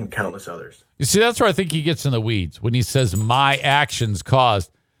 and countless others. You see, that's where I think he gets in the weeds when he says my actions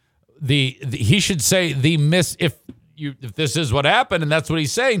caused he should say if this is what happened and that's what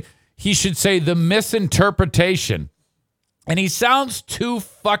he's saying, he should say the misinterpretation. And he sounds too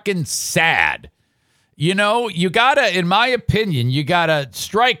fucking sad. You know, you gotta, in my opinion, you gotta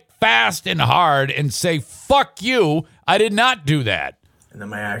strike fast and hard and say, fuck you, I did not do that. And that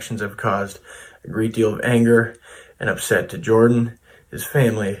my actions have caused a great deal of anger and upset to Jordan, his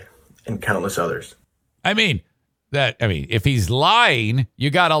family, and countless others. I mean, if he's lying, you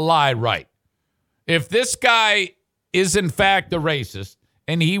gotta lie right. If this guy is in fact a racist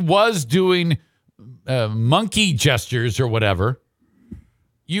and he was doing monkey gestures or whatever,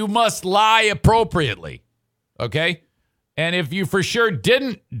 you must lie appropriately, okay? And if you for sure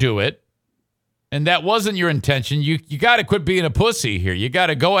didn't do it, and that wasn't your intention, you got to quit being a pussy here. You got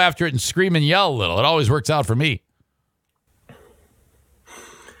to go after it and scream and yell a little. It always works out for me. I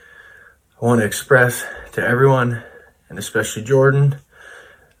want to express to everyone, and especially Jordan,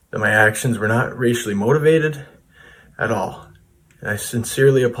 that my actions were not racially motivated at all. And I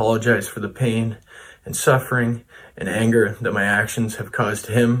sincerely apologize for the pain and suffering and anger that my actions have caused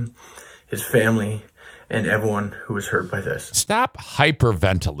him, his family, and everyone who was hurt by this. Stop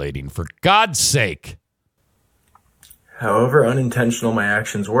hyperventilating, for God's sake. However unintentional my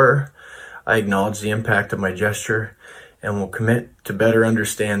actions were, I acknowledge the impact of my gesture and will commit to better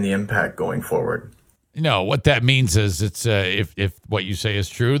understand the impact going forward. You know, what that means is it's if what you say is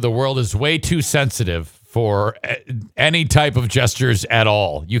true, the world is way too sensitive for any type of gestures at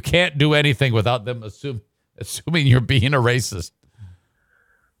all. You can't do anything without them assuming you're being a racist.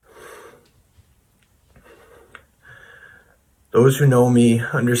 Those who know me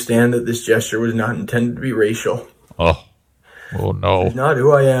understand that this gesture was not intended to be racial. Oh no. It's not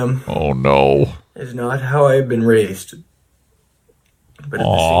who I am. Oh no. It's not how I've been raised. But at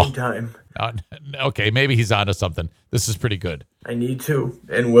the same time... Okay, maybe he's onto something. This is pretty good. I need to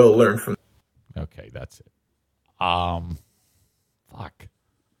and will learn from... Okay, that's it. Fuck.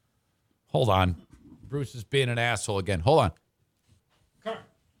 Hold on. Bruce is being an asshole again. Hold on. Come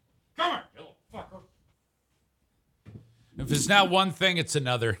on, you little fucker. If it's not one thing, it's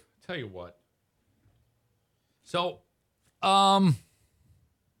another. Tell you what. So,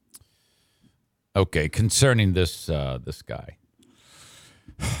 okay, concerning this guy.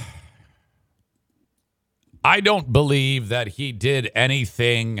 I don't believe that he did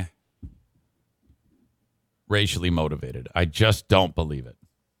anything racially motivated. I just don't believe it.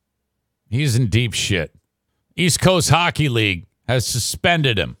 He's in deep shit. East Coast Hockey League has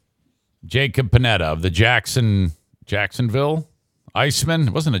suspended him. Jacob Panetta of the Jacksonville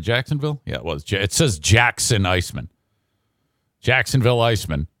Icemen. Wasn't it Jacksonville? Yeah, it was. It says Jackson Icemen. Jacksonville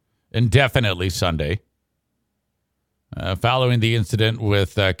Icemen. Indefinitely Sunday. Following the incident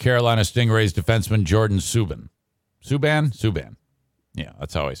with Carolina Stingrays defenseman Jordan Subban. Subban? Yeah,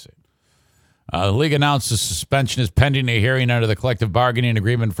 that's how I say it. The league announced the suspension is pending a hearing under the collective bargaining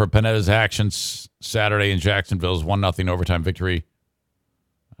agreement for Panetta's actions Saturday in Jacksonville's 1-0 overtime victory.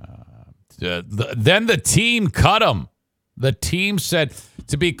 Then the team cut him. The team said,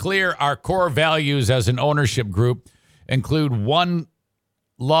 to be clear, our core values as an ownership group include one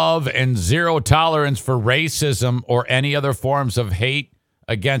love and zero tolerance for racism or any other forms of hate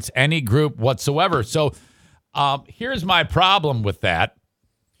against any group whatsoever. So here's my problem with that.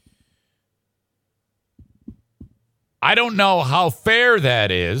 I don't know how fair that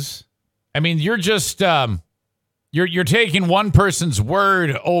is. I mean, you're just you're taking one person's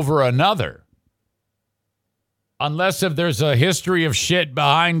word over another. Unless if there's a history of shit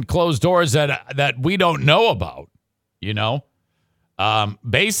behind closed doors that we don't know about, you know?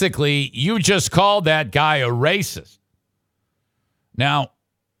 Basically, you just called that guy a racist. Now,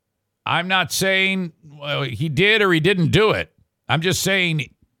 I'm not saying he did or he didn't do it. I'm just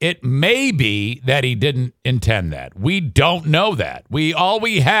saying it may be that he didn't intend that. We don't know that. All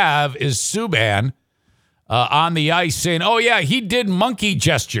we have is Subban on the ice saying, "Oh yeah, he did monkey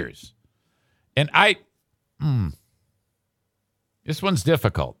gestures," and this one's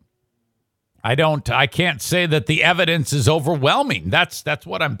difficult. I can't say that the evidence is overwhelming. That's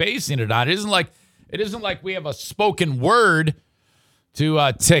what I'm basing it on. It isn't like we have a spoken word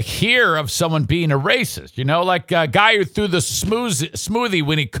to hear of someone being a racist. You know, like a guy who threw the smoothie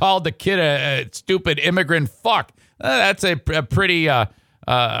when he called the kid a stupid immigrant fuck. That's a pretty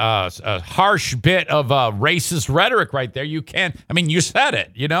harsh bit of racist rhetoric right there. You said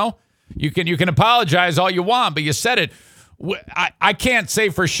it. You know, you can apologize all you want, but you said it. I can't say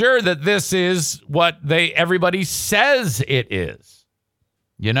for sure that this is what everybody says it is.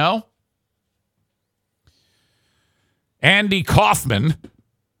 You know? Andy Kaufman,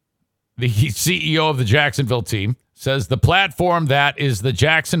 the CEO of the Jacksonville team, says the platform that is the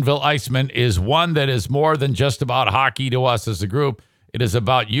Jacksonville Icemen is one that is more than just about hockey to us as a group. It is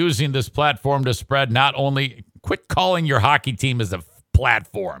about using this platform to spread not only quit calling your hockey team as a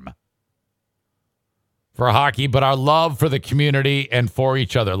platform for hockey, but our love for the community and for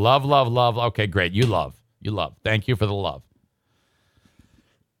each other. Love, love, love. Okay, great. You love. Thank you for the love.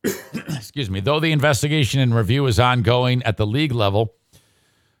 Excuse me. Though the investigation and review is ongoing at the league level,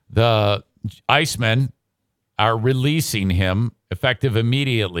 the Icemen are releasing him effective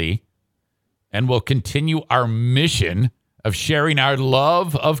immediately and will continue our mission of sharing our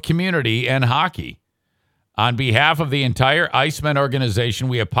love of community and hockey. On behalf of the entire Icemen organization,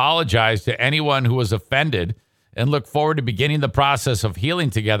 we apologize to anyone who was offended and look forward to beginning the process of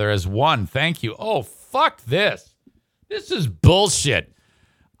healing together as one. Thank you. Oh, fuck this. This is bullshit.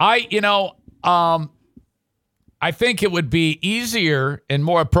 I think it would be easier and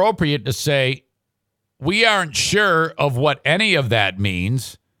more appropriate to say we aren't sure of what any of that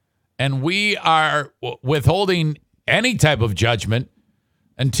means, and we are withholding any type of judgment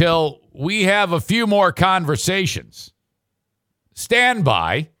until we have a few more conversations. Stand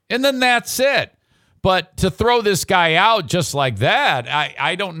by, and then that's it. But to throw this guy out just like that,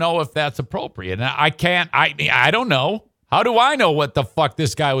 I don't know if that's appropriate. And I don't know. How do I know what the fuck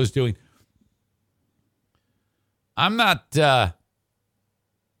this guy was doing? I'm not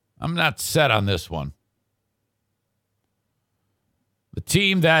set on this one. The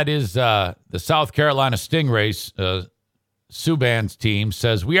team that is the South Carolina Stingrays, Subban's team,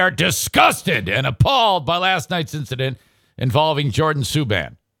 says, we are disgusted and appalled by last night's incident involving Jordan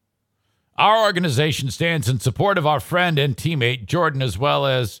Subban. Our organization stands in support of our friend and teammate Jordan, as well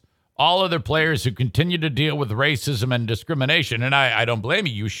as all other players who continue to deal with racism and discrimination. And I don't blame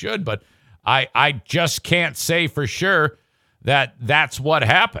you. You should, but I just can't say for sure that that's what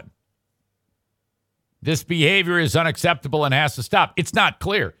happened. This behavior is unacceptable and has to stop. It's not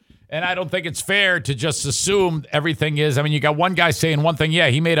clear. And I don't think it's fair to just assume everything is. I mean, you got one guy saying one thing. Yeah,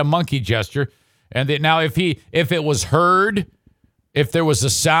 he made a monkey gesture. And that now if it was heard, if there was a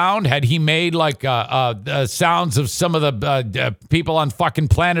sound, had he made like sounds of some of the people on fucking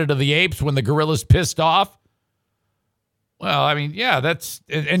Planet of the Apes when the gorilla's pissed off? Well, I mean, yeah,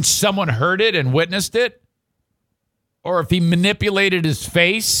 and someone heard it and witnessed it. Or if he manipulated his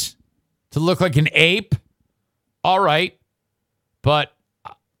face to look like an ape, all right. But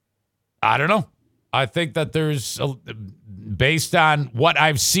I don't know. I think that based on what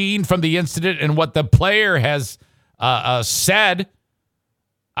I've seen from the incident and what the player has said,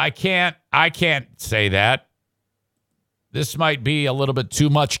 I can't say that. This might be a little bit too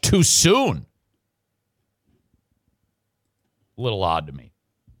much too soon. A little odd to me.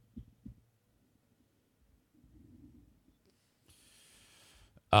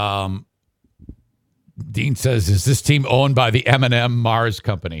 Dean says, is this team owned by the M&M Mars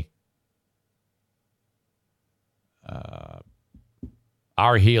Company?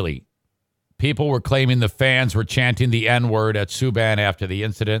 R. Healy, People were claiming the fans were chanting the N-word at Subban after the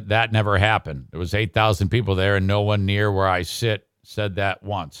incident. That never happened. There was 8,000 people there, and no one near where I sit said that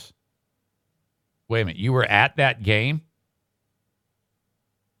once. Wait a minute. You were at that game?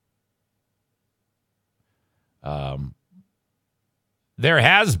 There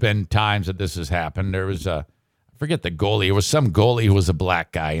has been times that this has happened. There was I forget the goalie. It was some goalie who was a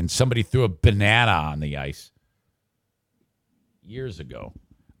black guy, and somebody threw a banana on the ice years ago.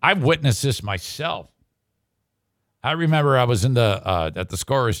 I've witnessed this myself. I remember I was in the at the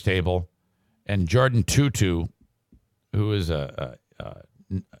scorer's table, and Jordan Tutu, who is a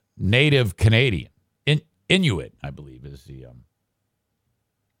native Canadian, Inuit, I believe, is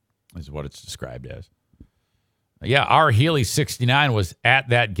what it's described as. Yeah, our Healy 69 was at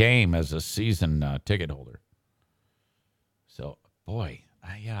that game as a season ticket holder. So, boy,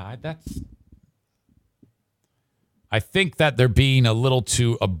 I think that they're being a little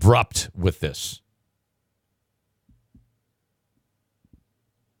too abrupt with this.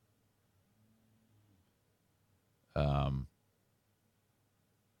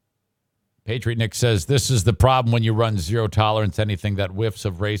 Patriot Nick says, this is the problem when you run zero tolerance. Anything that whiffs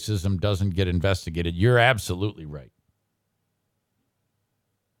of racism doesn't get investigated. You're absolutely right.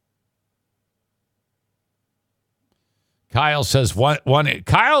 Kyle says,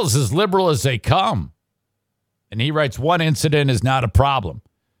 Kyle's as liberal as they come. And he writes, one incident is not a problem.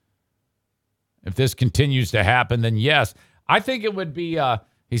 If this continues to happen, then yes. I think it would be,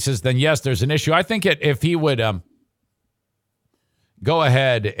 he says, then yes, there's an issue. I think if he would go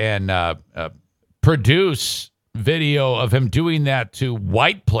ahead and produce video of him doing that to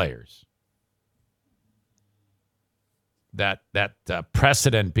white players, that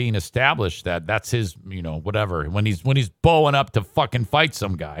precedent being established, that's his, whatever. When he's bowing up to fucking fight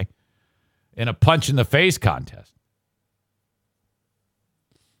some guy in a punch in the face contest.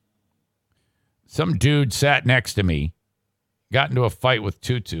 Some dude sat next to me, got into a fight with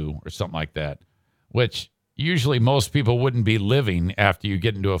Tutu or something like that, which usually most people wouldn't be living after you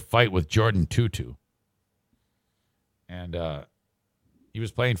get into a fight with Jordan Tutu. And he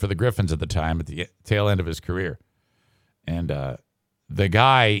was playing for the Griffins at the time, at the tail end of his career. And the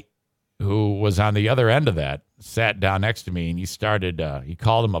guy who was on the other end of that sat down next to me, and he started, he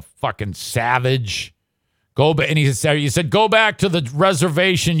called him a fucking savage. And he said, go back to the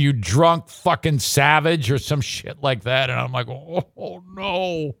reservation, you drunk fucking savage, or some shit like that. And I'm like, oh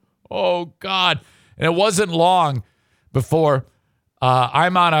no. Oh, God. And it wasn't long before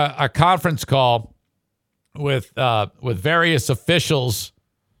I'm on a conference call with various officials.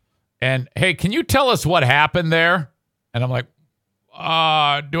 And, hey, can you tell us what happened there? And I'm like,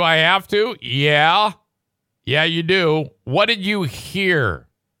 do I have to? Yeah. Yeah, you do. What did you hear?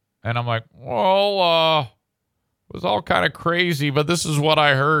 And I'm like, well, it was all kind of crazy, but this is what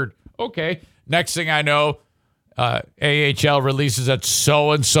I heard. Okay. Next thing I know, AHL releases that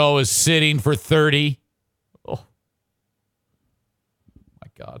so-and-so is sitting for 30. Oh, my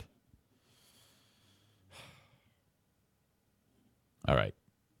God. All right.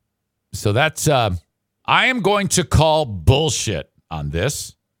 So that's, I am going to call bullshit on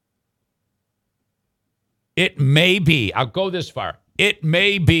this. It may be, I'll go this far. It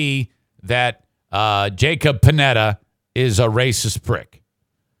may be that Jacob Panetta is a racist prick,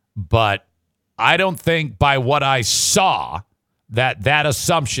 but I don't think by what I saw that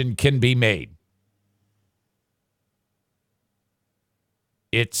assumption can be made.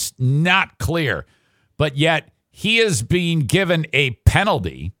 It's not clear, but yet he is being given a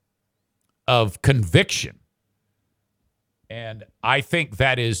penalty of conviction. And I think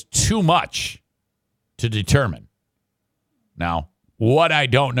that is too much to determine. Now, what I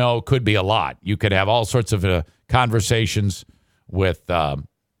don't know could be a lot. You could have all sorts of conversations with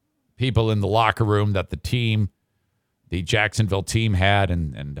people in the locker room that the Jacksonville team had,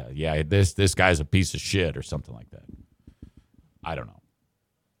 and this guy's a piece of shit or something like that. I don't know.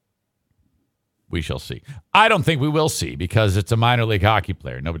 We shall see. I don't think we will see because it's a minor league hockey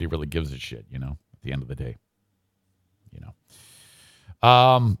player. Nobody really gives a shit, at the end of the day.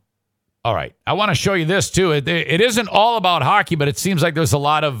 All right. I want to show you this, too. It isn't all about hockey, but it seems like there's a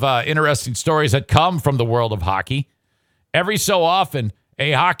lot of interesting stories that come from the world of hockey. Every so often,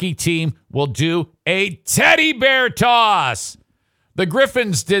 a hockey team will do a teddy bear toss. The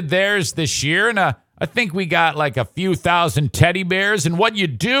Griffins did theirs this year, and I think we got like a few thousand teddy bears. And what you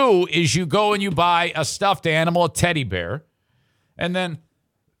do is you go and you buy a stuffed animal, a teddy bear, and then,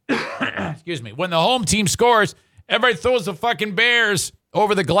 excuse me, when the home team scores, everybody throws the fucking bears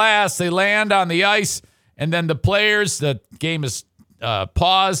over the glass. They land on the ice, and then the game is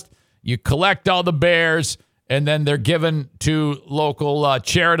paused. You collect all the bears, and then they're given to local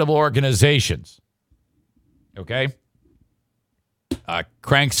charitable organizations. Okay?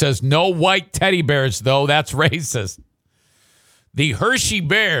 Crank says, no white teddy bears, though. That's racist. The Hershey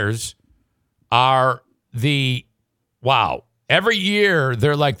Bears are every year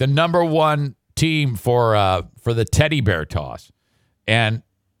they're like the number one team for the teddy bear toss. And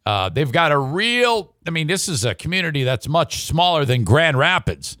they've got this is a community that's much smaller than Grand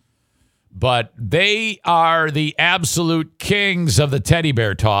Rapids, but they are the absolute kings of the teddy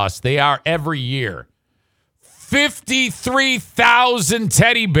bear toss. They are every year. 53,000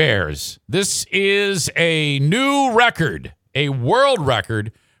 teddy bears. This is a new record, a world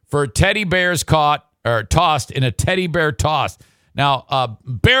record for teddy bears caught or tossed in a teddy bear toss. Now,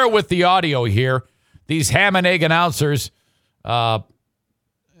 bear with the audio here. These ham and egg announcers,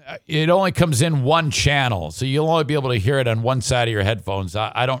 it only comes in one channel, so you'll only be able to hear it on one side of your headphones.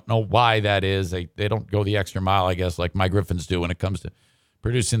 I don't know why that is. They don't go the extra mile, I guess, like my Griffins do when it comes to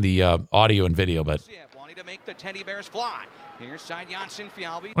producing the audio and video, but... To make the teddy bears fly. Here's side Janssen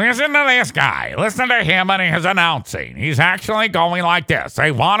Fialbi. Listen to this guy. Listen to him and his announcing. He's actually going like this.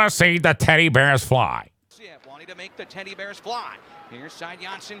 They want to see the teddy bears fly. Wanting to make the teddy bears fly. Here's side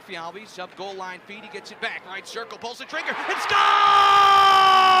Janssen Fialbi. Sub goal line feed. He gets it back. Right circle. Pulls the trigger. And scores!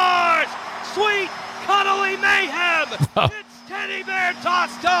 Sweet cuddly mayhem. It's teddy bear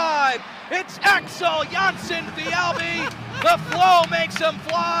toss time. It's Axel Janssen Fialbi. The flow makes him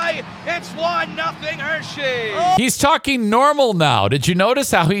fly. It's 1-0 Hershey. He's talking normal now. Did you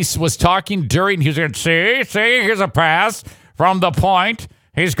notice how he was talking during? He was going, see, here's a pass from the point.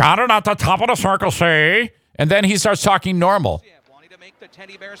 He's got it at the top of the circle, see? And then he starts talking normal. Wanting to make the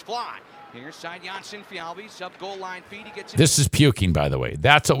teddy bears fly. Here's side Janssen Fialbi. Sub goal line feed. He gets it. This is puking, by the way.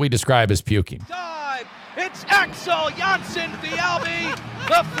 That's what we describe as puking. Time. It's Axel Janssen Fialbi.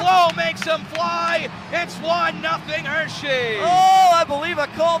 The flow makes him fly. It's 1-0 Hershey. Oh, I believe I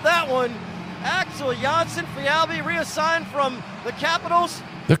called that one. Axel Janssen Fialbi reassigned from the Capitals.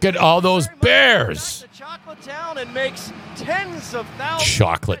 Look at all those bears. To Chocolate Town and makes tens of thousands.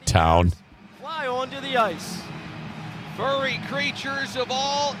 Chocolate Town. Fly onto the ice. Furry creatures of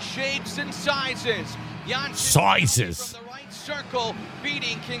all shapes and sizes. Janssen Sizes. from the right circle,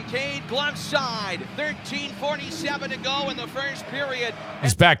 beating Kincaid glove side. 13:47 to go in the first period.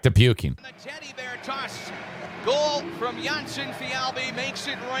 He's back to puking. The teddy bear toss. Goal from Janssen Fialbi makes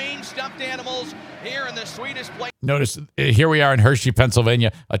it rain stuffed animals here in the sweetest place. Notice, here we are in Hershey,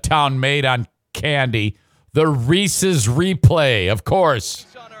 Pennsylvania, a town made on candy. The Reese's Replay, of course.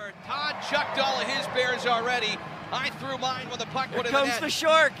 Todd chucked all of his bears already. I threw mine when the puck went in the net. Here comes the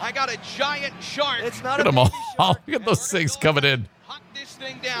shark. I got a giant shark. It's not Look at a them all. baby shark. Look at those things coming in. Huck this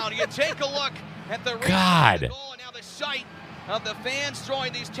thing down. You take a look at the God. goal and now the sight of the fans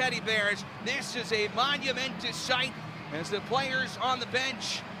throwing these teddy bears. This is a monumentous sight as the players on the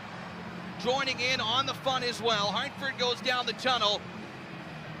bench joining in on the fun as well. Hartford goes down the tunnel.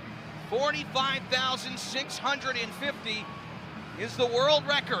 45,650 is the world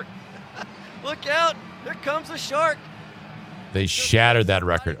record. Look out. Here comes the shark. They shattered that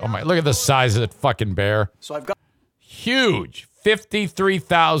record. Oh my, look at the size of that fucking bear. So I've got Huge.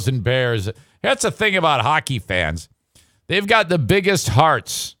 53,000 bears. That's the thing about hockey fans. They've got the biggest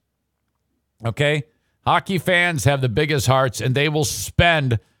hearts. Okay? Hockey fans have the biggest hearts, and they will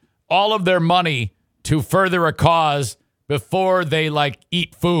spend all of their money to further a cause before they,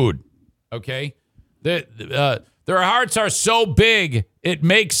 eat food. Okay? Their hearts are so big, it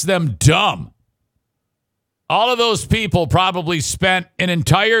makes them dumb. All of those people probably spent an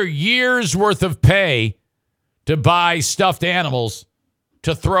entire year's worth of pay to buy stuffed animals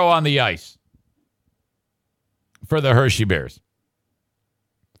to throw on the ice for the Hershey Bears.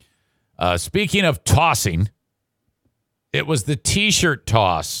 Speaking of tossing, it was the T-shirt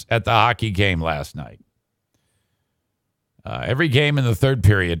toss at the hockey game last night. Every game in the third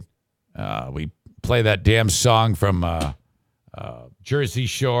period, we play that damn song from Jersey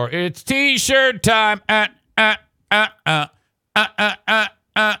Shore. It's T-shirt time.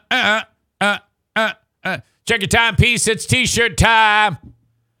 Check your timepiece. It's T-shirt time.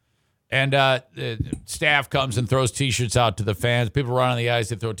 And staff comes and throws T-shirts out to the fans. People run on the ice.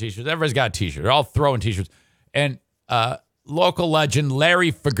 They throw T-shirts. Everybody's got a T-shirt. They're all throwing T-shirts. And local legend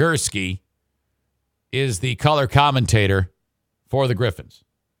Larry Figursky is the color commentator for the Griffins.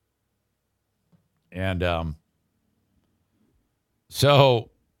 And so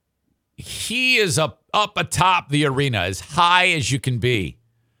he is up atop the arena, as high as you can be,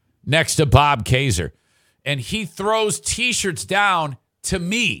 next to Bob Kaiser. And he throws T-shirts down to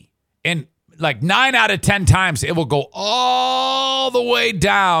me. And like 9 out of 10 times, it will go all the way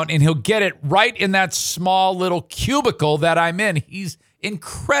down and he'll get it right in that small little cubicle that I'm in. He's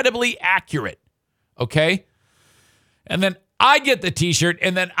incredibly accurate. Okay. And then I get the t-shirt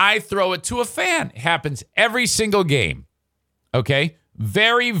and then I throw it to a fan. It happens every single game. Okay.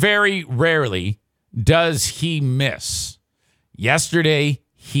 Very, very rarely does he miss. Yesterday,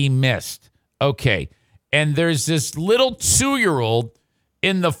 he missed. Okay. And there's this little 2-year-old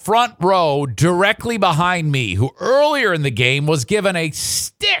in the front row directly behind me who earlier in the game was given a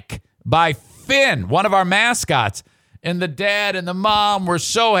stick by Finn, one of our mascots. And the dad and the mom were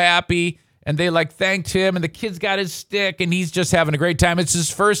so happy and they thanked him and the kid's got his stick and he's just having a great time. It's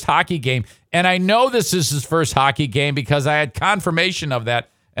his first hockey game. And I know this is his first hockey game because I had confirmation of that.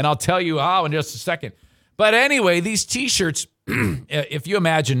 And I'll tell you how in just a second. But anyway, these t-shirts, if you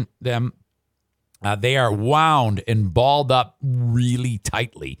imagine them, they are wound and balled up really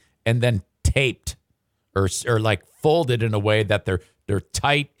tightly and then taped or folded in a way that they're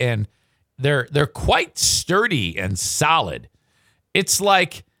tight and they're quite sturdy and solid. It's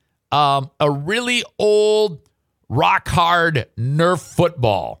like a really old rock hard Nerf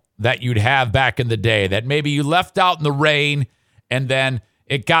football that you'd have back in the day that maybe you left out in the rain and then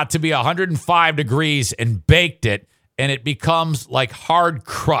it got to be 105 degrees and baked it and it becomes like hard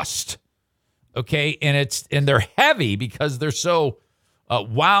crust. Okay, and they're heavy because they're so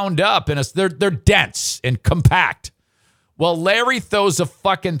wound up and they're dense and compact. Well, Larry throws a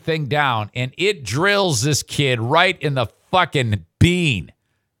fucking thing down and it drills this kid right in the fucking bean.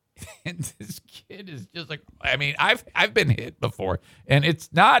 And this kid is just like, I mean, I've been hit before and it's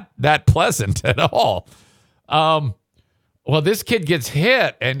not that pleasant at all. Well, this kid gets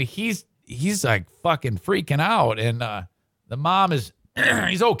hit and he's like fucking freaking out and the mom is.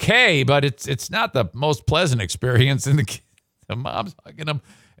 He's okay, but it's not the most pleasant experience. And the mom's hugging him.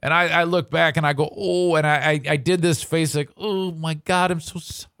 And I look back and I go, oh, and I did this face like, oh my God, I'm so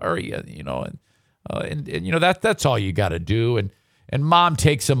sorry. And that's all you got to do. And mom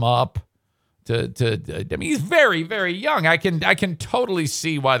takes him up to I mean, he's very, very young. I can totally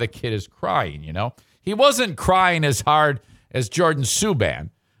see why the kid is crying, He wasn't crying as hard as Jordan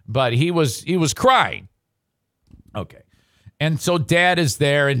Subban, but he was crying. Okay. And so dad is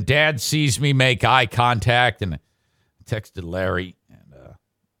there, and dad sees me make eye contact, and I texted Larry, and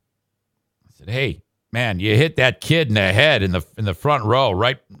I said, hey, man, you hit that kid in the head in the front row,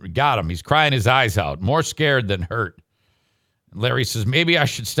 right? Got him. He's crying his eyes out, more scared than hurt. And Larry says, maybe I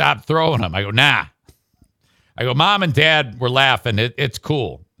should stop throwing him. I go, nah. I go, mom and dad were laughing. It's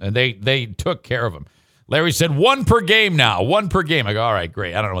cool. And they took care of him. Larry said, 1 per game now, 1 per game. I go, all right,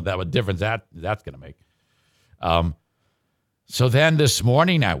 great. I don't know what difference that's going to make. So then this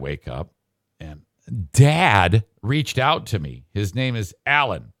morning I wake up and dad reached out to me. His name is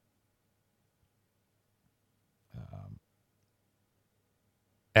Alan.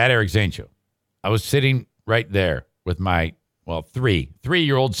 At Eric Zane Show. I was sitting right there with my,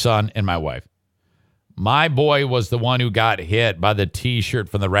 three-year-old son and my wife. My boy was the one who got hit by the T-shirt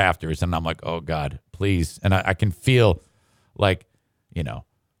from the rafters. And I'm like, oh, God, please. And I can feel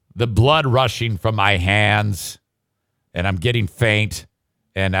the blood rushing from my hands. And I'm getting faint,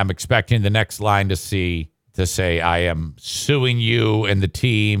 and I'm expecting the next line to say, I am suing you and the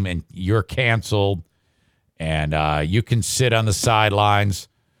team, and you're canceled, and you can sit on the sidelines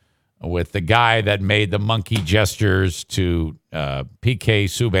with the guy that made the monkey gestures to PK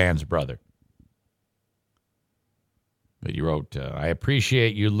Subban's brother. But you wrote, I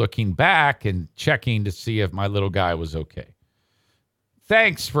appreciate you looking back and checking to see if my little guy was okay.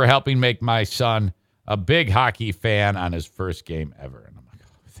 Thanks for helping make my son a big hockey fan on his first game ever. And I'm like,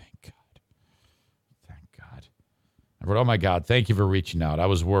 oh, thank God. Thank God. I wrote, oh, my God, thank you for reaching out. I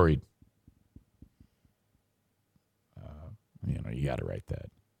was worried. You got to write that.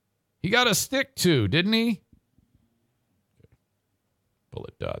 He got a stick, too, didn't he?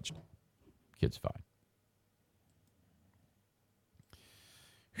 Bullet dodged. Kid's fine.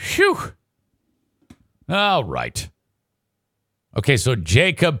 Phew. All right. Okay, so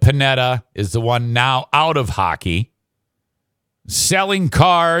Jacob Panetta is the one now out of hockey, selling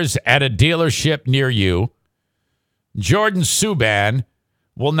cars at a dealership near you. Jordan Subban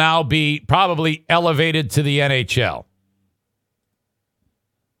will now be probably elevated to the NHL.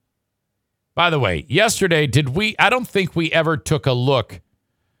 By the way, yesterday, I don't think we ever took a look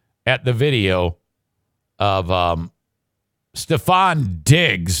at the video of Stephon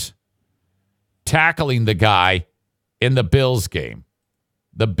Diggs tackling the guy in the Bills game,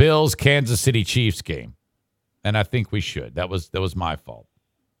 the Bills Kansas City Chiefs game. And I think we should. That was my fault.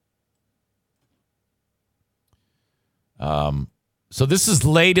 So this is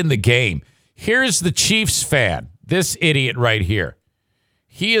late in the game. Here's the Chiefs fan, this idiot right here.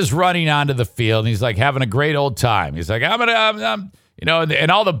 He is running onto the field, and he's like having a great old time. He's like, I'm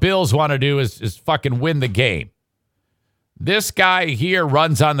and all the Bills want to do is fucking win the game. This guy here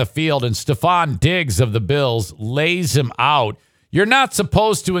runs on the field, and Stephon Diggs of the Bills lays him out. You're not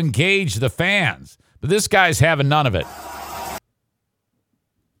supposed to engage the fans, but this guy's having none of it.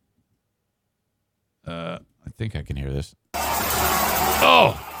 I think I can hear this.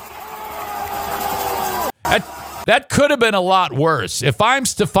 Oh! That could have been a lot worse. If I'm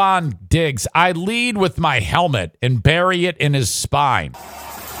Stephon Diggs, I lead with my helmet and bury it in his spine.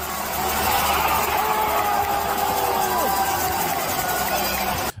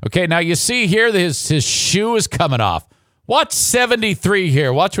 Okay, now you see here his shoe is coming off. Watch 73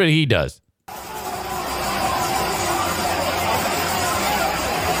 here. Watch what he does.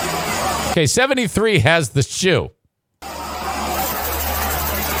 Okay, 73 has the shoe.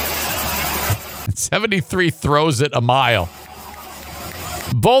 73 throws it a mile.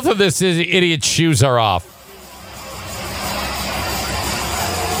 Both of this idiot's shoes are off.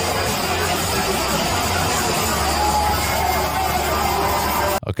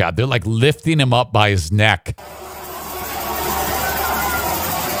 Oh, God, they're like lifting him up by his neck.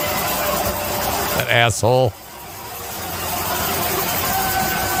 That asshole.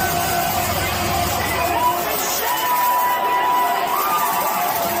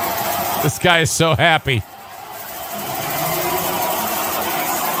 This guy is so happy.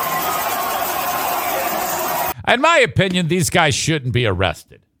 In my opinion, these guys shouldn't be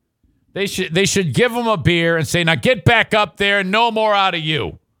arrested. They should give them a beer and say, now get back up there and no more out of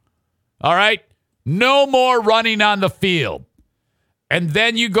you. All right? No more running on the field. And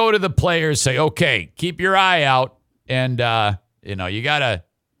then you go to the players, say, okay, keep your eye out. And,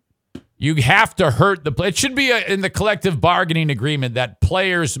 you have to hurt the play. It should be in the collective bargaining agreement that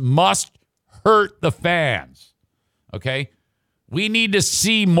players must hurt the fans. Okay? We need to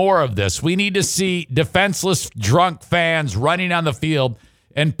see more of this. We need to see defenseless, drunk fans running on the field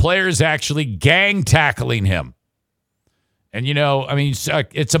and players actually gang tackling him. And,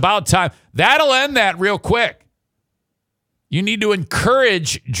 it's about time. That'll end that real quick. You need to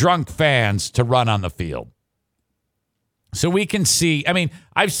encourage drunk fans to run on the field. So we can see,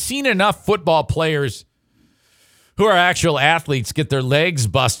 I've seen enough football players who are actual athletes get their legs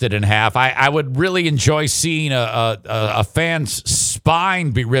busted in half. I would really enjoy seeing a fan's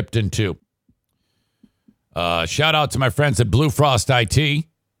spine be ripped in two. Shout out to my friends at Blue Frost IT.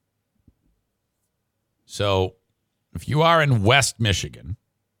 So if you are in West Michigan,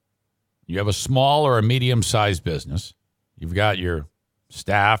 you have a small or a medium-sized business, you've got your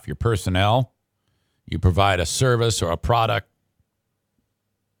staff, your personnel, you provide a service or a product.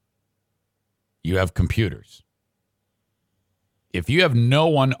 You have computers. If you have no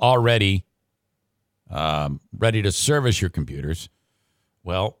one already ready to service your computers,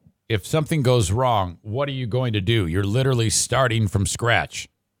 well, if something goes wrong, what are you going to do? You're literally starting from scratch.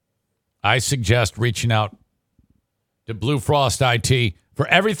 I suggest reaching out to Blue Frost IT for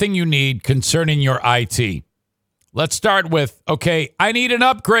everything you need concerning your IT. Let's start with, okay, I need an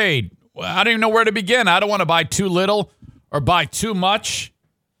upgrade. I don't even know where to begin. I don't want to buy too little or buy too much,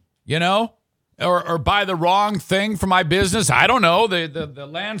 or buy the wrong thing for my business. I don't know. The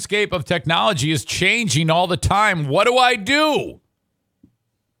landscape of technology is changing all the time. What do I do?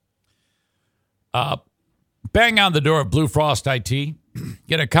 Bang on the door of Blue Frost IT.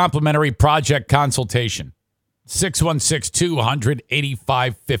 Get a complimentary project consultation.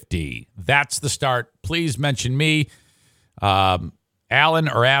 616-200-8550. That's the start. Please mention me. Alan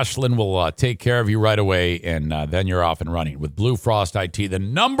or Ashlyn will take care of you right away, and then you're off and running with Blue Frost IT, the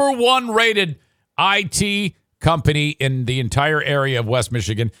number one rated IT company in the entire area of West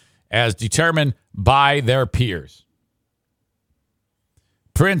Michigan, as determined by their peers.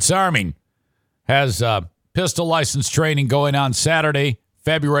 Prince Arming has pistol license training going on Saturday,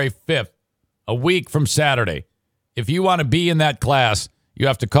 February 5th, a week from Saturday. If you want to be in that class, you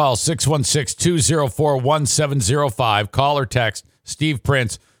have to call 616-204-1705. Call or text Steve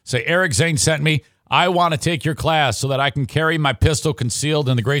Prince. Say, Eric Zane sent me. I want to take your class so that I can carry my pistol concealed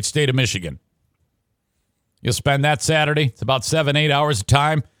in the great state of Michigan. You'll spend that Saturday. It's about 7-8 hours of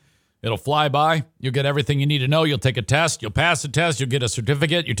time. It'll fly by. You'll get everything you need to know. You'll take a test. You'll pass the test. You'll get a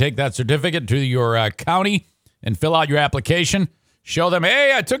certificate. You take that certificate to your county and fill out your application. Show them,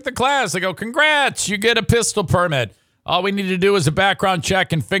 hey, I took the class. They go, congrats. You get a pistol permit. All we need to do is a background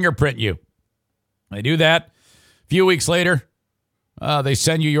check and fingerprint you. They do that. A few weeks later, they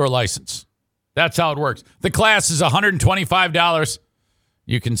send you your license. That's how it works. The class is $125.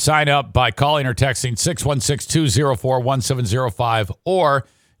 You can sign up by calling or texting 616-204-1705, or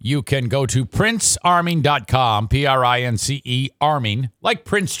you can go to princearming.com, Prince Arming, like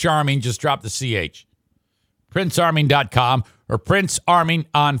Prince Charming, just drop the CH. Princearming.com or Prince Arming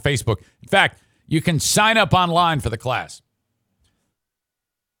on Facebook. In fact, you can sign up online for the class.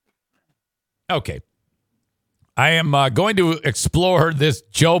 Okay. I am going to explore this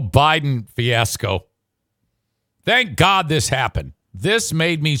Joe Biden fiasco. Thank God this happened. This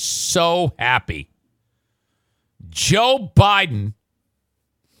made me so happy. Joe Biden,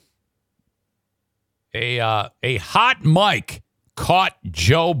 a hot mic caught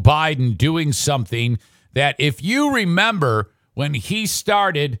Joe Biden doing something that, if you remember, when he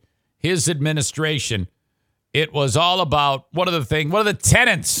started his administration, it was all about one of the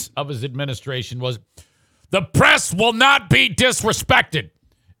tenets of his administration was the press will not be disrespected.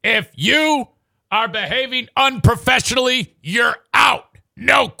 If you are behaving unprofessionally, you're out.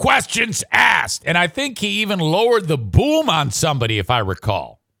 No questions asked. And I think he even lowered the boom on somebody, if I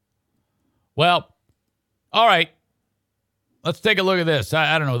recall. Well, all right. Let's take a look at this.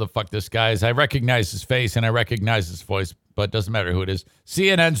 I don't know who the fuck this guy is. I recognize his face and I recognize his voice, but it doesn't matter who it is.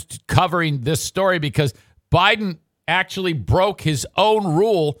 CNN's covering this story because Biden actually broke his own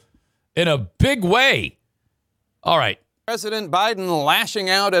rule in a big way. All right. President Biden lashing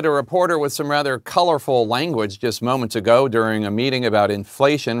out at a reporter with some rather colorful language just moments ago during a meeting about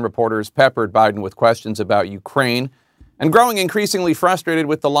inflation. Reporters peppered Biden with questions about Ukraine. And growing increasingly frustrated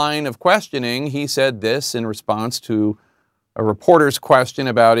with the line of questioning, he said this in response to a reporter's question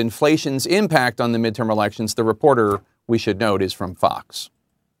about inflation's impact on the midterm elections. The reporter, we should note, is from Fox.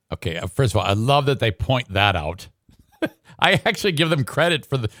 Okay, first of all, I love that they point that out. I actually give them credit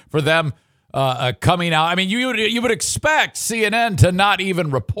for them coming out. I mean, you would expect CNN to not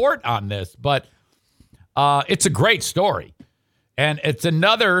even report on this, but it's a great story. And it's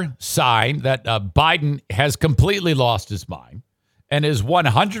another sign that Biden has completely lost his mind and is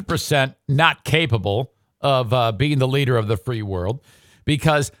 100% not capable of being the leader of the free world.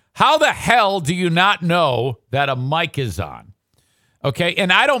 Because how the hell do you not know that a mic is on? Okay,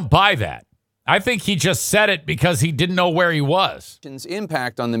 and I don't buy that. I think he just said it because he didn't know where he was.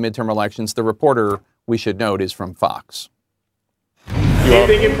 Impact on the midterm elections. The reporter, we should note, is from Fox. Do you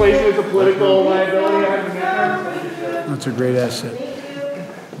think inflation is a political liability? That's a great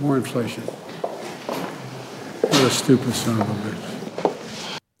asset. More inflation. What a stupid son of a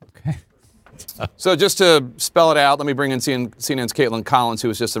bitch. Okay. So just to spell it out, let me bring in CNN's Caitlin Collins, who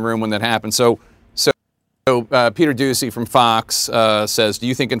was just in the room when that happened. So Peter Doocy from Fox says, do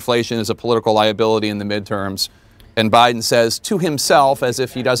you think inflation is a political liability in the midterms? And Biden says to himself, as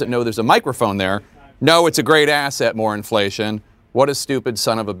if he doesn't know there's a microphone there, no, it's a great asset, more inflation. What a stupid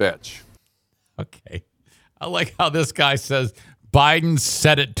son of a bitch. Okay. I like how this guy says Biden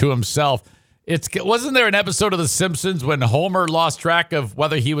said it to himself. Wasn't there an episode of The Simpsons when Homer lost track of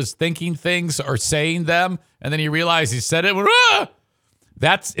whether he was thinking things or saying them, and then he realized he said it?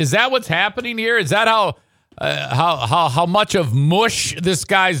 Is that what's happening here? Is that how much of mush this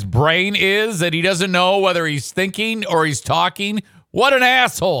guy's brain is that he doesn't know whether he's thinking or he's talking? What an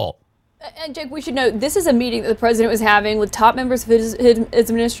asshole. And Jake, we should note, this is a meeting that the president was having with top members of his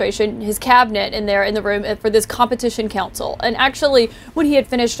administration, his cabinet in the room for this competition council. And actually, when he had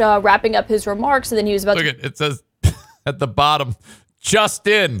finished wrapping up his remarks, and then he was about to... Look, it says at the bottom, just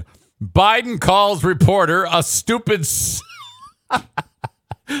in, Biden calls reporter a stupid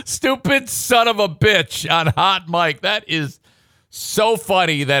stupid son of a bitch on hot mic. That is so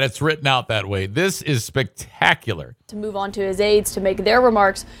funny that it's written out that way. This is spectacular. To move on to his aides to make their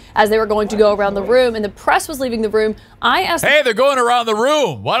remarks as they were going to go around the room, and the press was leaving the room. I asked... Hey, they're going around the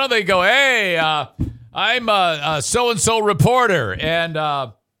room. Why don't they go, hey, I'm a so-and-so reporter, and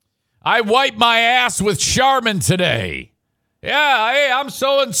I wiped my ass with Charmin today. Yeah, hey, I'm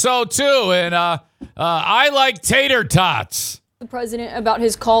so-and-so too, and I like tater tots. The president about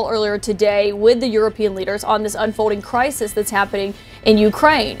his call earlier today with the European leaders on this unfolding crisis that's happening in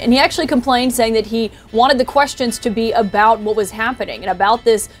Ukraine. And he actually complained, saying that he wanted the questions to be about what was happening and about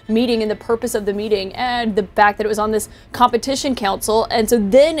this meeting and the purpose of the meeting and the fact that it was on this competition council. And so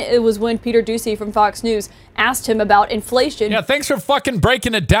then it was when Peter Doocy from Fox News asked him about inflation. Yeah, thanks for fucking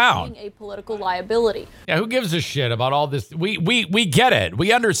breaking it down. A political liability. Yeah, who gives a shit about all this? We get it.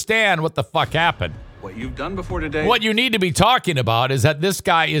 We understand what the fuck happened. What you've done before today. What you need to be talking about is that this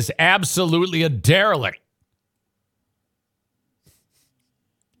guy is absolutely a derelict.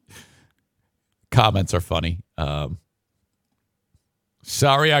 Comments are funny.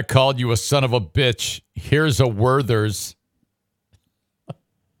 Sorry I called you a son of a bitch. Here's a Werther's.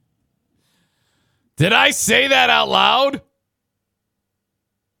 Did I say that out loud?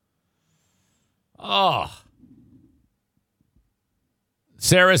 Oh.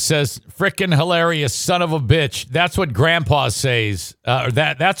 Sarah says, frickin' hilarious son of a bitch. That's what grandpa says.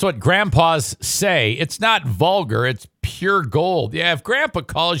 That's what grandpas say. It's not vulgar. It's pure gold. Yeah, if grandpa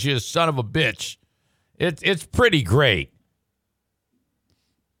calls you a son of a bitch, it's pretty great.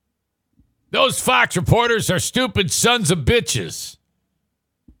 Those Fox reporters are stupid sons of bitches.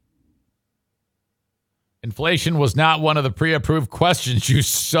 Inflation was not one of the pre-approved questions, you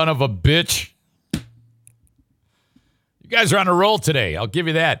son of a bitch. You guys are on a roll today. I'll give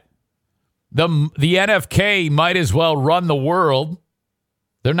you that. The NFK might as well run the world.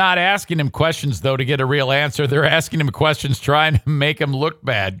 They're not asking him questions, though, to get a real answer. They're asking him questions trying to make him look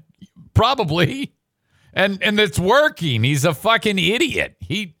bad. Probably. And it's working. He's a fucking idiot.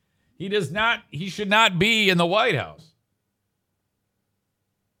 He should not be in the White House.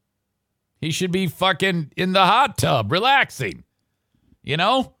 He should be fucking in the hot tub, relaxing. You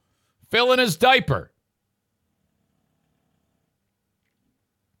know? Filling his diaper.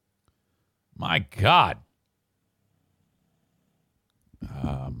 My God.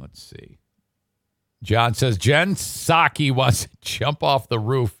 Let's see. John says, Jen Psaki wants to jump off the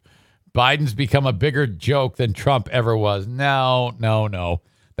roof. Biden's become a bigger joke than Trump ever was. No.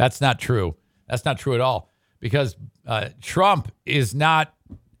 That's not true. That's not true at all. Because Trump is not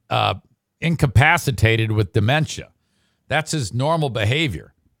incapacitated with dementia. That's his normal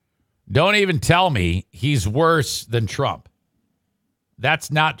behavior. Don't even tell me he's worse than Trump.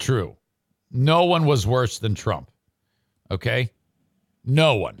 That's not true. No one was worse than Trump. Okay?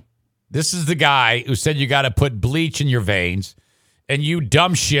 No one. This is the guy who said you got to put bleach in your veins, and you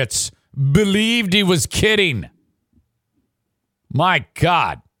dumb shits believed he was kidding. My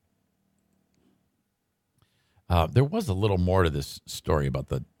God. There was a little more to this story about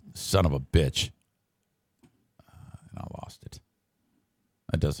the son of a bitch. And I lost it.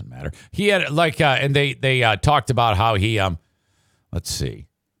 It doesn't matter. He had and they talked about how he, let's see.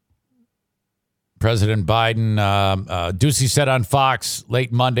 President Biden, Ducey said on Fox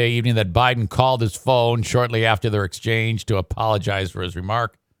late Monday evening that Biden called his phone shortly after their exchange to apologize for his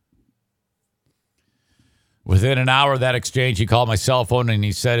remark. Within an hour of that exchange, he called my cell phone and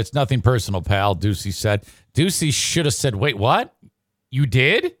he said, it's nothing personal, pal, Ducey said. Ducey should have said, wait, what? You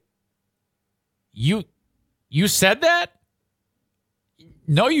did? You said that?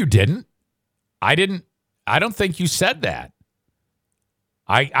 No, you didn't. I don't think you said that.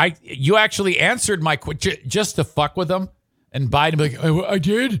 You actually answered my question just to fuck with him, and Biden be like, I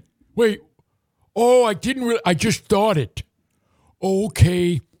did? Wait. Oh, I didn't really. I just thought it.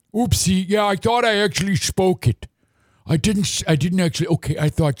 Okay. Oopsie. Yeah, I thought I actually spoke it. I didn't actually. Okay, I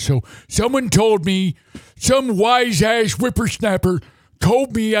thought so. Someone told me, some wise ass whippersnapper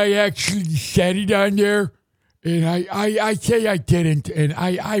told me I actually said it on there, and I say I didn't, and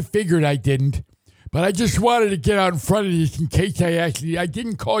I figured I didn't. But I just wanted to get out in front of this in case I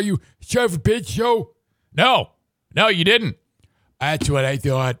didn't call you son of a bitch, Joe. No, you didn't. That's what I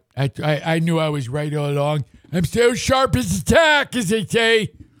thought. I knew I was right all along. I'm still sharp as a tack, as they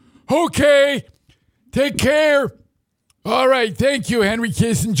say. Okay, take care. All right, thank you, Henry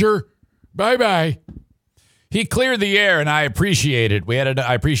Kissinger. Bye-bye. He cleared the air, and I appreciate it.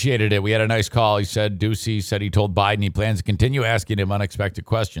 I appreciated it. We had a nice call. He said, Ducey said he told Biden he plans to continue asking him unexpected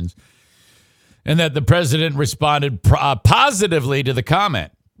questions, and that the president responded positively to the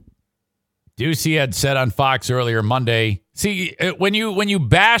comment. Ducey had said on Fox earlier Monday, see, when you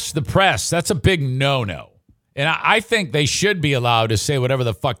bash the press, that's a big no-no. And I think they should be allowed to say whatever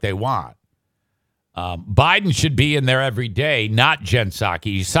the fuck they want. Biden should be in there every day, not Jen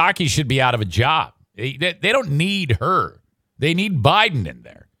Psaki. Psaki should be out of a job. They don't need her. They need Biden in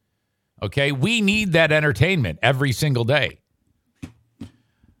there. Okay? We need that entertainment every single day.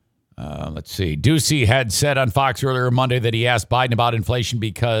 Let's see. Ducey had said on Fox earlier Monday that he asked Biden about inflation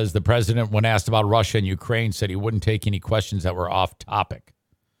because the president, when asked about Russia and Ukraine, said he wouldn't take any questions that were off topic.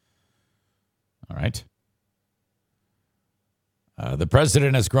 All right. The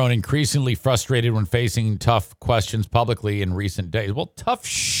president has grown increasingly frustrated when facing tough questions publicly in recent days. Well, tough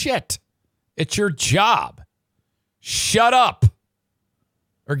shit. It's your job. Shut up.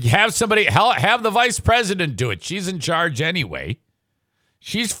 Or have the vice president do it. She's in charge anyway.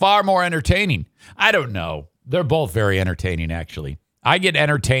 She's far more entertaining. I don't know. They're both very entertaining, actually. I get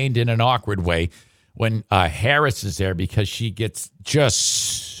entertained in an awkward way when Harris is there because she gets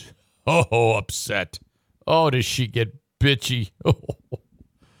just so upset. Oh, does she get bitchy?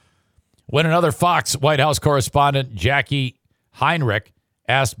 When another Fox White House correspondent, Jackie Heinrich,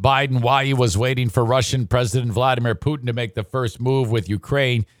 asked Biden why he was waiting for Russian President Vladimir Putin to make the first move with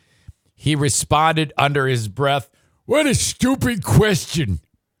Ukraine, he responded under his breath, "What a stupid question."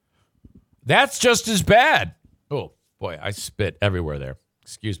 That's just as bad. Oh, boy, I spit everywhere there.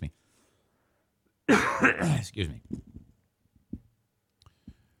 Excuse me. Excuse me.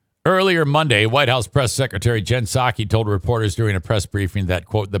 Earlier Monday, White House Press Secretary Jen Psaki told reporters during a press briefing that,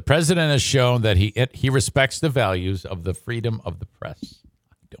 quote, the president has shown that he respects the values of the freedom of the press.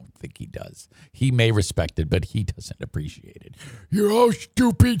 I don't think he does. He may respect it, but he doesn't appreciate it. You're all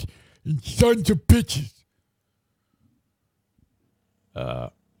stupid and sons of bitches.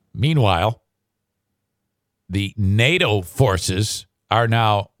 Meanwhile, the NATO forces are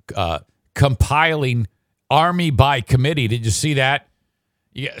now compiling army by committee. Did you see that?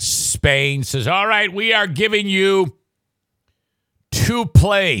 Yeah, Spain says, all right, we are giving you 2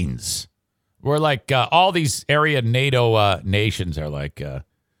 planes. We're like all these area NATO nations are like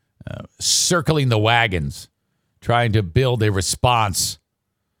circling the wagons, trying to build a response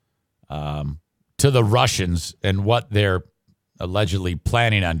to the Russians and what they're allegedly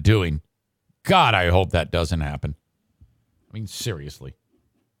planning on doing. God, I hope that doesn't happen. I mean, seriously.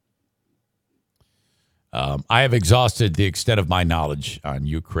 I have exhausted the extent of my knowledge on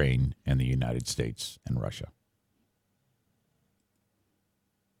Ukraine and the United States and Russia.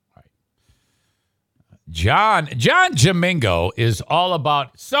 All right. John Jamingo is all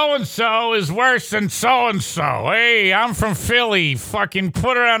about so-and-so is worse than so-and-so. Hey, I'm from Philly. Fucking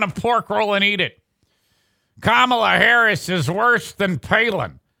put it on a pork roll and eat it. Kamala Harris is worse than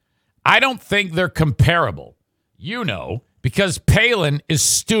Palin. I don't think they're comparable. You know, because Palin is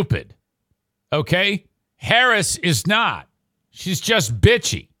stupid. Okay? Harris is not. She's just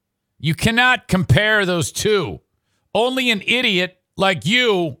bitchy. You cannot compare those two. Only an idiot like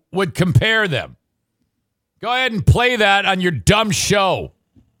you would compare them. Go ahead and play that on your dumb show.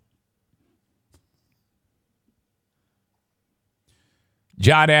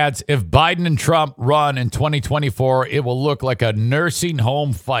 John adds, if Biden and Trump run in 2024, it will look like a nursing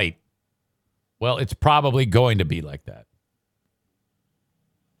home fight. Well, it's probably going to be like that.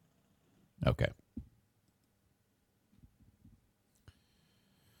 Okay.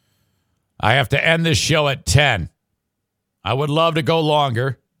 I have to end this show at 10. I would love to go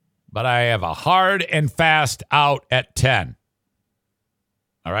longer, but I have a hard and fast out at 10.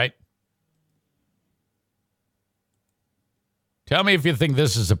 All right? Tell me if you think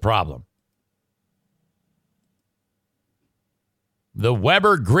this is a problem. The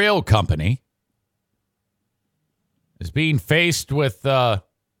Weber Grill Company is being faced with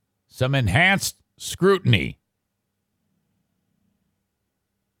some enhanced scrutiny.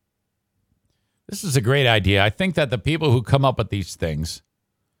 This is a great idea. I think that the people who come up with these things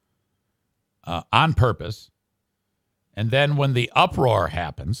on purpose, and then when the uproar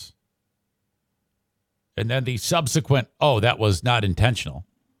happens, and then the subsequent, oh, that was not intentional,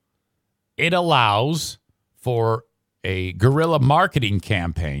 it allows for a guerrilla marketing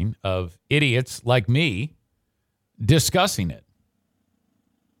campaign of idiots like me discussing it.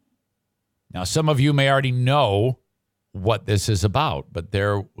 Now, some of you may already know what this is about, but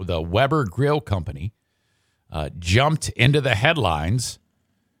the Weber Grill Company jumped into the headlines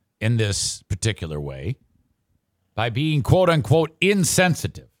in this particular way by being, quote unquote,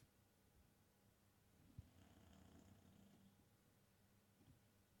 insensitive.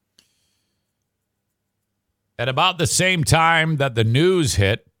 At about the same time that the news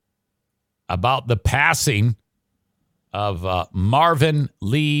hit about the passing of Marvin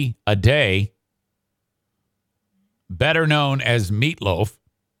Lee Aday, better known as Meat Loaf,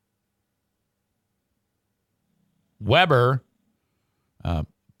 Weber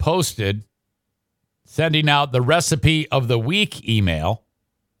posted, sending out the recipe of the week email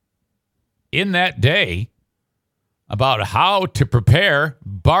in that day about how to prepare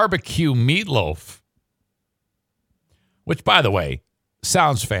barbecue meatloaf, which, by the way,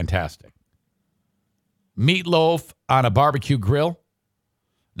 sounds fantastic. Meatloaf on a barbecue grill.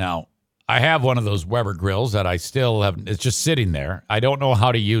 Now, I have one of those Weber grills that I still have. It's just sitting there. I don't know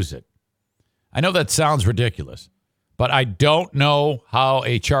how to use it. I know that sounds ridiculous, but I don't know how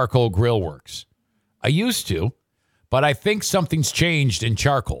a charcoal grill works. I used to, but I think something's changed in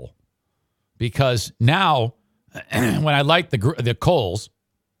charcoal because now when I light the coals,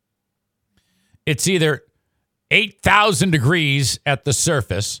 it's either 8,000 degrees at the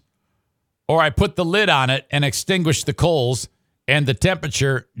surface, or I put the lid on it and extinguish the coals, and the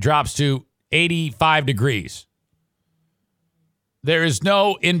temperature drops to 85 degrees. There is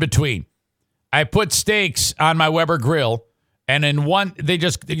no in between. I put steaks on my Weber grill, and in one,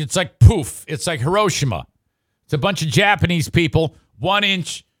 it's like poof. It's like Hiroshima. It's a bunch of Japanese people 1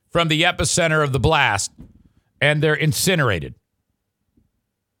 inch from the epicenter of the blast, and they're incinerated.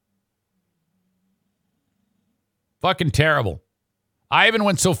 Fucking terrible. I even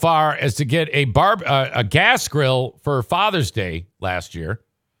went so far as to get a gas grill for Father's Day last year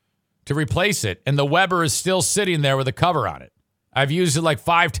to replace it, and the Weber is still sitting there with a cover on it. I've used it like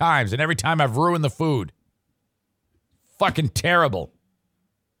 5 times, and every time I've ruined the food. Fucking terrible.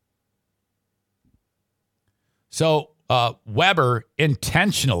 So Weber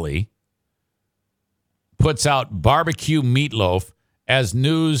intentionally puts out BBQ Meat Loaf as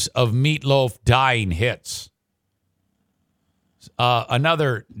news of Meat Loaf dying hits.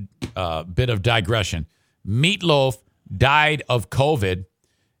 Another bit of digression. Meat Loaf died of COVID,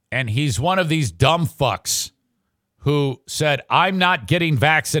 and he's one of these dumb fucks who said, I'm not getting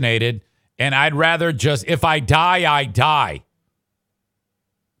vaccinated, and I'd rather just, if I die, I die.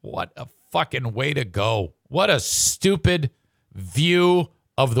 What a fucking way to go. What a stupid view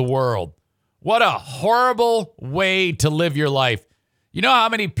of the world. What a horrible way to live your life. You know how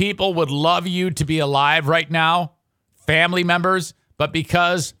many people would love you to be alive right now? Family members. But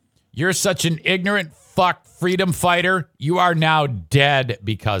because you're such an ignorant fuck freedom fighter, you are now dead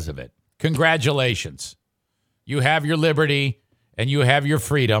because of it. Congratulations. You have your liberty and you have your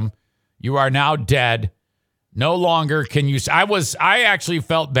freedom. You are now dead. No longer can you. I actually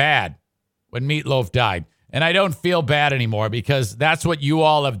felt bad when Meat Loaf died. And I don't feel bad anymore because that's what you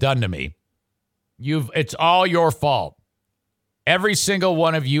all have done to me. It's all your fault. Every single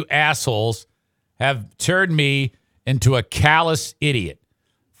one of you assholes have turned me into a callous idiot.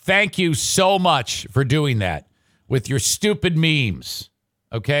 Thank you so much for doing that with your stupid memes.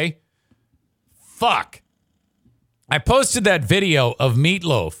 Okay? Fuck. I posted that video of Meat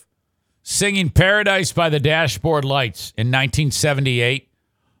Loaf singing Paradise by the Dashboard Lights in 1978.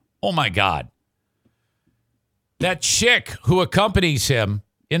 Oh my God. That chick who accompanies him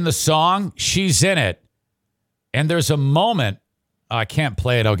in the song, she's in it. And there's a moment, I can't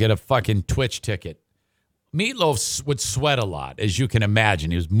play it, I'll get a fucking Twitch ticket. Meat Loaf would sweat a lot, as you can imagine.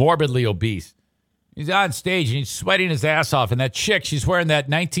 He was morbidly obese. He's on stage and he's sweating his ass off. And that chick, she's wearing that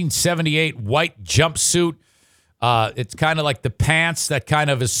 1978 white jumpsuit. It's kind of like the pants that kind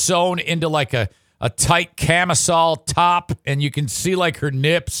of is sewn into like a tight camisole top. And you can see like her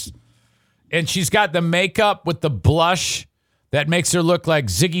nips. And she's got the makeup with the blush that makes her look like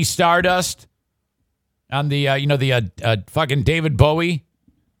Ziggy Stardust on the fucking David Bowie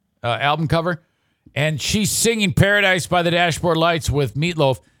album cover. And she's singing Paradise by the Dashboard Lights with Meat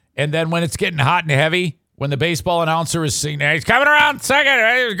Loaf. And then when it's getting hot and heavy, when the baseball announcer is singing, he's coming around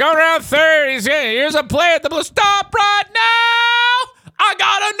second, he's going around third, here's a play at the blue. Stop right now! I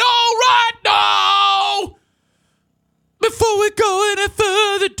gotta know right now! Before we go any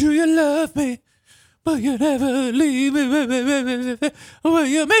further, do you love me? Will you never leave me? Will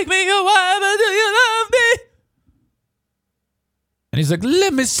you make me your wife? Do you love me? And he's like,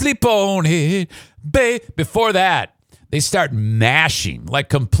 let me sleep on it, babe. Before that, they start mashing, like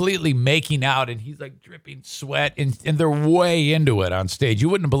completely making out. And he's like dripping sweat. And they're way into it on stage. You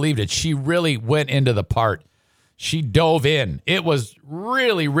wouldn't have believed it. She really went into the part. She dove in. It was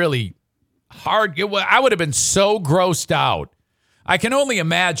really, really hard. I would have been so grossed out. I can only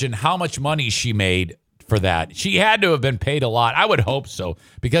imagine how much money she made for that. She had to have been paid a lot. I would hope so,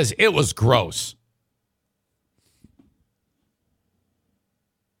 because it was gross.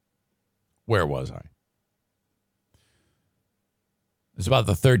 Where was I? It's about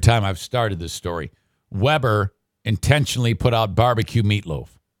the third time I've started this story. Weber intentionally put out BBQ Meat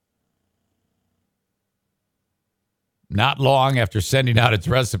Loaf. Not long after sending out its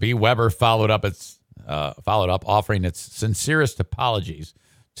recipe, Weber followed up offering its sincerest apologies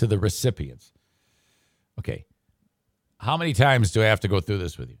to the recipients. Okay, how many times do I have to go through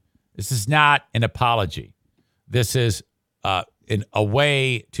this with you? This is not an apology. This is in a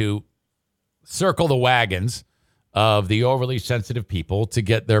way to circle the wagons of the overly sensitive people to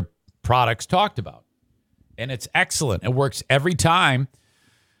get their products talked about. And it's excellent. It works every time.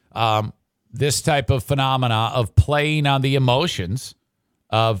 This type of phenomena of playing on the emotions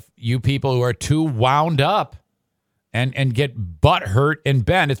of you people who are too wound up and get butt hurt and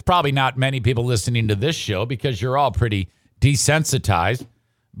bent. It's probably not many people listening to this show because you're all pretty desensitized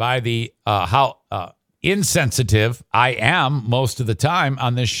by the how insensitive I am most of the time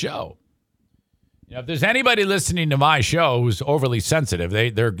on this show. You know, if there's anybody listening to my show who's overly sensitive,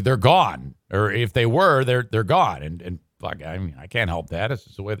 they're gone. Or if they were, they're gone. And fuck, I mean, I can't help that. It's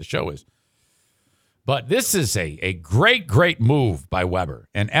just the way the show is. But this is a great, great move by Weber.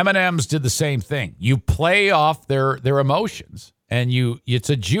 And M&M's did the same thing. You play off their emotions, and it's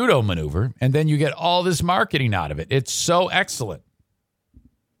a judo maneuver, and then you get all this marketing out of it. It's so excellent.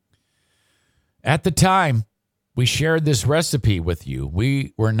 At the time we shared this recipe with you,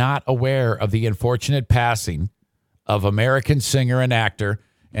 we were not aware of the unfortunate passing of American singer and actor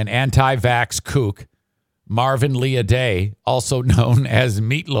and anti-vax kook Marvin Leaday, also known as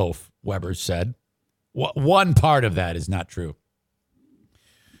Meat Loaf, Weber said. One part of that is not true.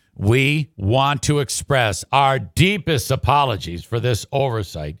 We want to express our deepest apologies for this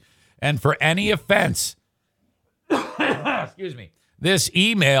oversight and for any offense excuse me, this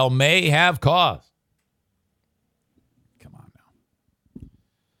email may have caused. Come on now.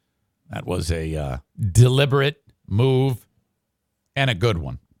 That was a deliberate move and a good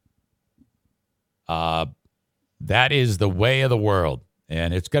one. That is the way of the world.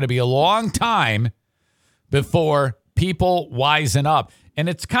 And it's going to be a long time before people wisen up. And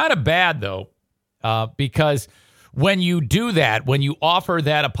it's kind of bad, though, because when you do that, when you offer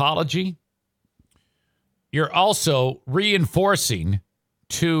that apology, you're also reinforcing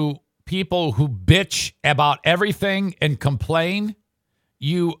to people who bitch about everything and complain.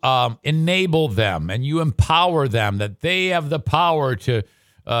 You enable them and you empower them that they have the power to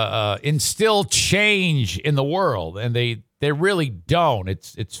instill change in the world. And they really don't.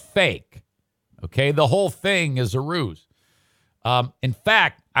 It's fake. Okay, the whole thing is a ruse. In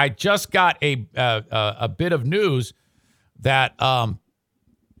fact, I just got a bit of news that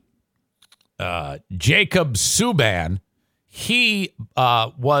Jacob Subban, he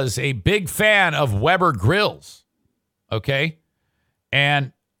was a big fan of Weber Grills. Okay,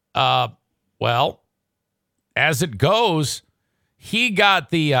 and well, as it goes, he got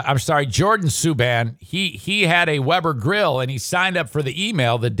the Jordan Subban. He had a Weber grill and he signed up for the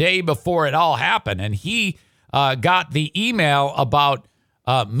email the day before it all happened, and he got the email about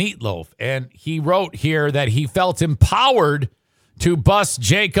Meat Loaf, and he wrote here that he felt empowered to bust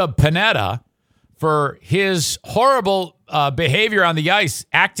Jacob Panetta for his horrible behavior on the ice,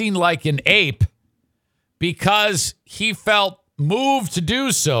 acting like an ape, because he felt moved to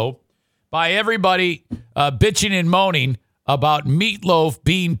do so by everybody bitching and moaning about Meat Loaf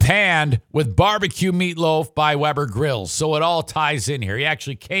being panned with BBQ Meat Loaf by Weber Grills. So it all ties in here. He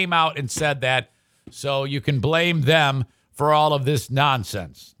actually came out and said that, so you can blame them for all of this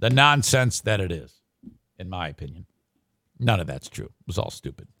nonsense, the nonsense that it is, in my opinion. None of that's true. It was all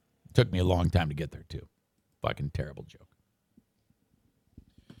stupid. It took me a long time to get there, too. Fucking terrible joke.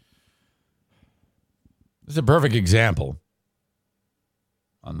 This is a perfect example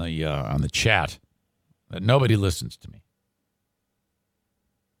on the chat that nobody listens to me.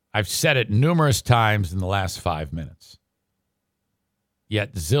 I've said it numerous times in the last 5 minutes.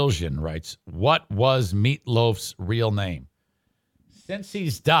 Yet Zildjian writes, what was Meat Loaf's real name? Since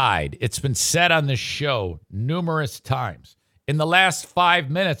he's died, it's been said on this show numerous times. In the last 5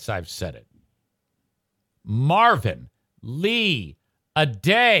 minutes, I've said it. Marvin Lee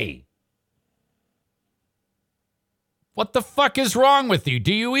Aday. What the fuck is wrong with you?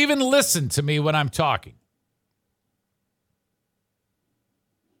 Do you even listen to me when I'm talking?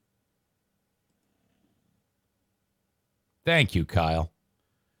 Thank you, Kyle.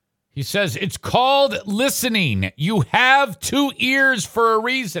 He says, it's called listening. You have 2 ears for a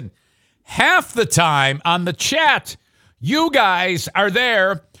reason. Half the time on the chat, you guys are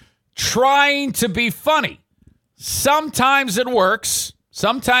there trying to be funny. Sometimes it works.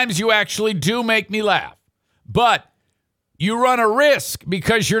 Sometimes you actually do make me laugh. But you run a risk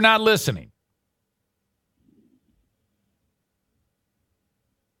because you're not listening.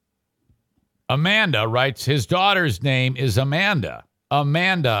 Amanda writes, his daughter's name is Amanda.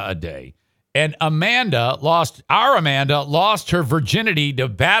 Amanda Aday. And our Amanda lost her virginity to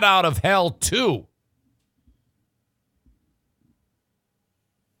Bat Out of Hell 2.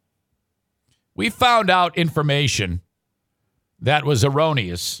 We found out information that was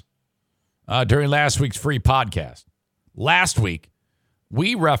erroneous during last week's free podcast. Last week,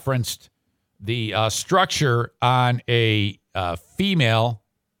 we referenced the structure on a female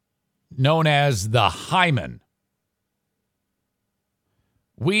known as the hymen.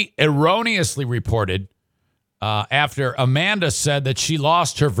 We erroneously reported after Amanda said that she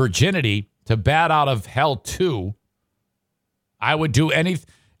lost her virginity to Bat Out of Hell 2. I would do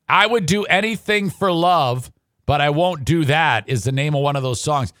anything for love, but I won't do that is the name of one of those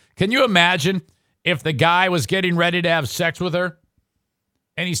songs. Can you imagine if the guy was getting ready to have sex with her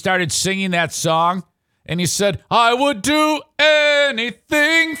and he started singing that song and he said, I would do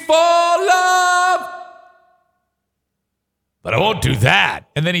anything for love, but I won't do that.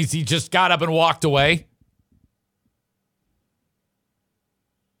 And then he just got up and walked away.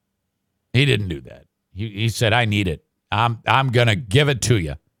 He didn't do that. He said, I need it. I'm going to give it to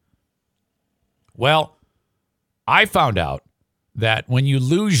you. Well, I found out that when you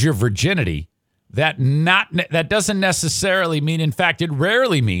lose your virginity, that doesn't necessarily mean, in fact, it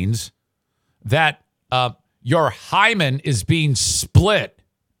rarely means that your hymen is being split.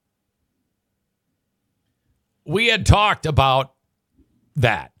 We had talked about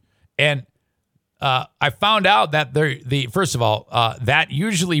that. And I found out that first of all, that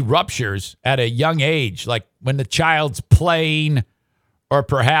usually ruptures at a young age, like when the child's playing, or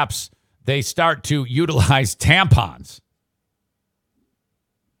perhaps they start to utilize tampons.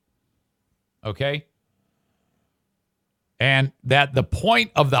 Okay? And that the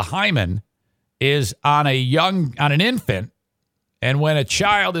point of the hymen is on an infant, and when a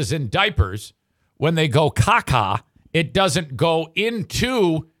child is in diapers, when they go caca, it doesn't go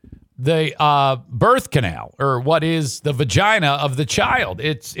into the birth canal, or what is the vagina of the child.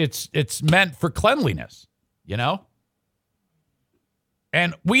 It's meant for cleanliness, you know?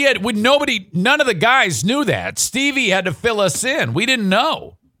 And none of the guys knew that. Stevie had to fill us in. We didn't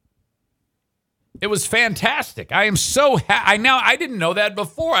know. It was fantastic. I am so I didn't know that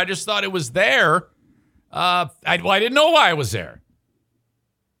before. I just thought it was there. I didn't know why it was there.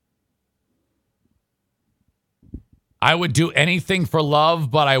 I would do anything for love,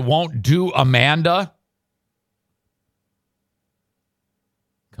 but I won't do Amanda.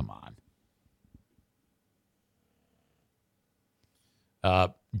 Come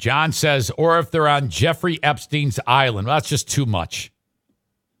on. John says, or if they're on Jeffrey Epstein's island. Well, that's just too much.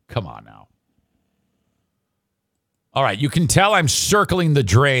 Come on now. All right, you can tell I'm circling the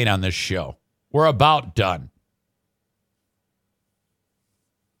drain on this show. We're about done.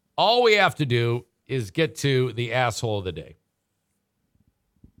 All we have to do is get to the asshole of the day.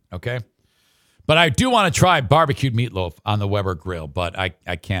 Okay? But I do want to try barbecued meatloaf on the Weber grill, but I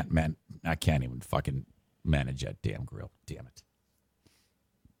can't even fucking manage that damn grill. Damn it.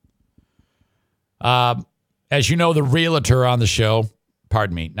 As you know, the realtor on the show,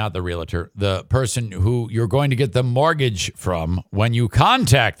 pardon me, not the realtor, the person who you're going to get the mortgage from when you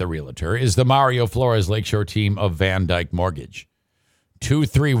contact the realtor is the Mario Flores Lakeshore team of Van Dyke Mortgage.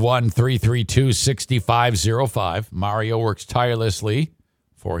 231-332-6505. Mario works tirelessly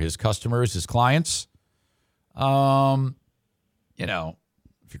for his customers, his clients. You know,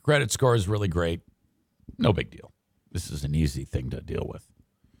 if your credit score is really great, no big deal. This is an easy thing to deal with.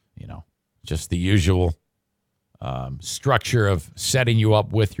 You know, just the usual structure of setting you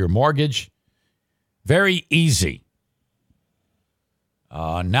up with your mortgage. Very easy.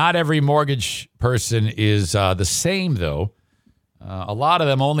 Not every mortgage person is the same, though. A lot of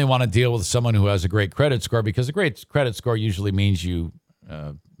them only want to deal with someone who has a great credit score, because a great credit score usually means you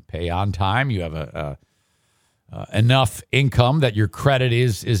pay on time. You have enough income that your credit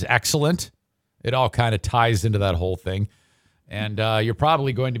is excellent. It all kind of ties into that whole thing. And you're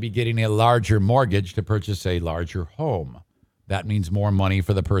probably going to be getting a larger mortgage to purchase a larger home. That means more money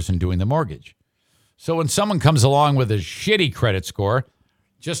for the person doing the mortgage. So when someone comes along with a shitty credit score,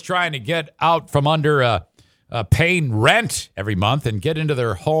 just trying to get out from under paying rent every month and get into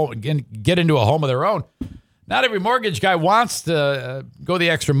their home, get into a home of their own, not every mortgage guy wants to go the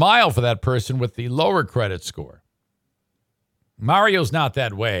extra mile for that person with the lower credit score. Mario's not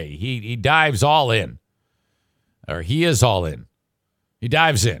that way. He dives all in. Or he is all in. He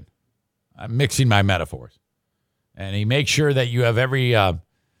dives in. I'm mixing my metaphors. And he makes sure that you have every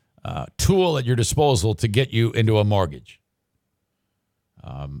tool at your disposal to get you into a mortgage.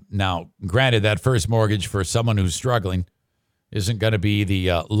 Now, granted, that first mortgage for someone who's struggling isn't going to be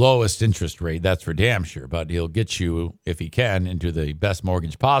the lowest interest rate. That's for damn sure. But he'll get you, if he can, into the best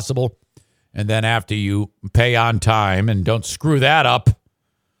mortgage possible. And then after you pay on time and don't screw that up,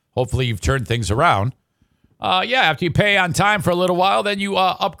 hopefully you've turned things around. After you pay on time for a little while, then you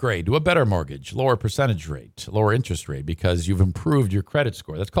upgrade to a better mortgage, lower percentage rate, lower interest rate, because you've improved your credit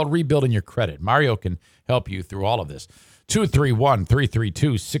score. That's called rebuilding your credit. Mario can help you through all of this.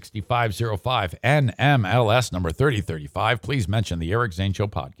 231-332-6505, NMLS number 3035. Please mention the Eric Zane Show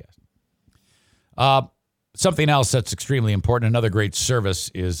podcast. Something else that's extremely important, another great service,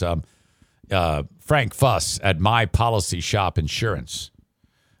 is Frank Fuss at My Policy Shop Insurance.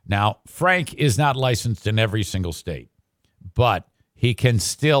 Now, Frank is not licensed in every single state, but he can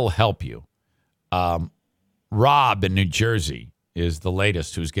still help you. Rob in New Jersey is the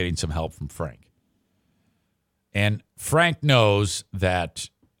latest who's getting some help from Frank. And Frank knows that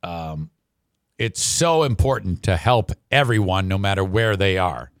it's so important to help everyone, no matter where they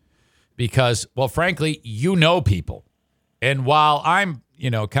are. Because, well, frankly, you know people. And while I'm,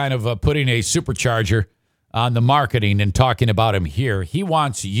 kind of putting a supercharger on the marketing and talking about him here, he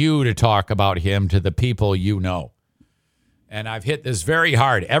wants you to talk about him to the people you know. And I've hit this very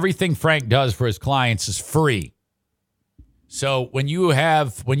hard. Everything Frank does for his clients is free. So when you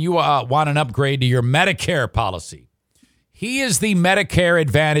want an upgrade to your Medicare policy, he is the Medicare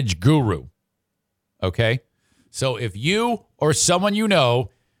Advantage guru. Okay? So if you or someone you know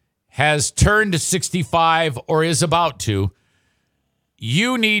has turned 65 or is about to,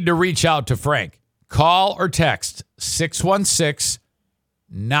 you need to reach out to Frank. Call or text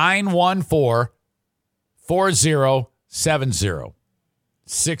 616-914-4070.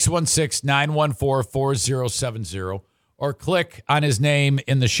 616-914-4070. Or click on his name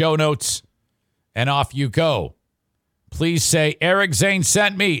in the show notes, and off you go. Please say, Eric Zane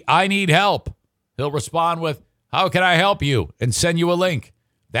sent me. I need help. He'll respond with, how can I help you? And send you a link.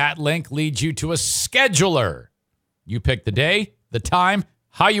 That link leads you to a scheduler. You pick the day, the time,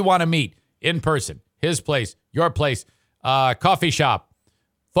 how you want to meet. In person, his place, your place, coffee shop,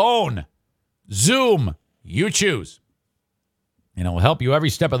 phone, Zoom. You choose. And it will help you every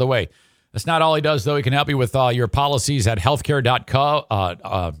step of the way. That's not all he does, though. He can help you with your policies at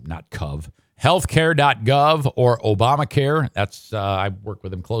healthcare.gov or Obamacare. That's I work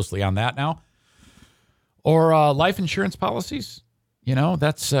with him closely on that now. Or life insurance policies. You know,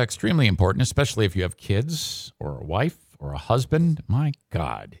 that's extremely important, especially if you have kids or a wife or a husband. My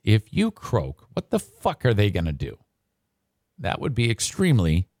God, if you croak, what the fuck are they going to do? That would be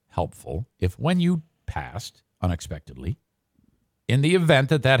extremely helpful if when you passed unexpectedly, in the event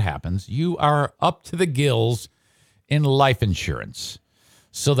that happens, you are up to the gills in life insurance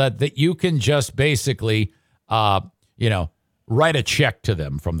so that you can just basically, write a check to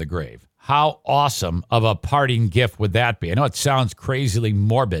them from the grave. How awesome of a parting gift would that be? I know it sounds crazily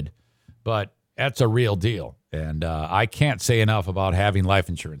morbid, but that's a real deal. And I can't say enough about having life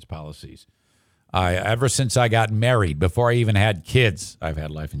insurance policies. Ever since I got married, before I even had kids, I've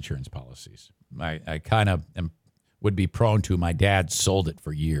had life insurance policies. I kind of would be prone to. My dad sold it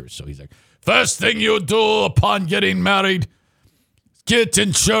for years. So he's like, first thing you do upon getting married, get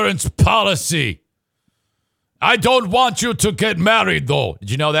insurance policy. I don't want you to get married, though.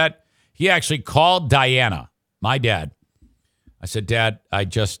 Did you know that? He actually called Diana, my dad. I said, Dad,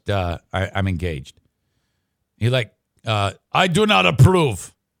 I'm engaged. He I do not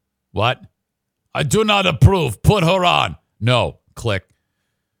approve. What? I do not approve. Put her on. No. Click.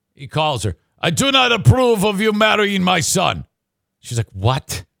 He calls her. I do not approve of you marrying my son. She's like,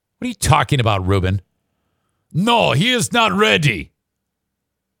 what? What are you talking about, Ruben? No, he is not ready.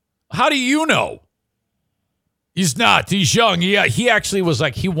 How do you know? He's not. He's young. Yeah, he actually was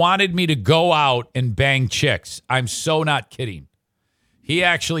like, he wanted me to go out and bang chicks. I'm so not kidding. He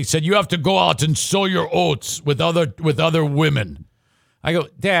actually said, you have to go out and sow your oats with other women. I go,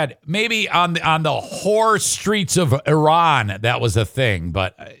 Dad, maybe on the whore streets of Iran, that was a thing.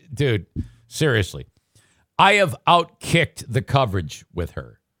 But, dude, seriously, I have outkicked the coverage with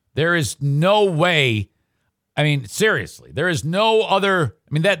her. There is no way. I mean, seriously, there is no other.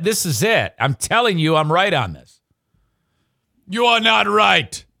 I mean, this is it. I'm telling you, I'm right on this. You are not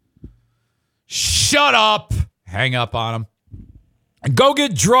right. Shut up. Hang up on him. And go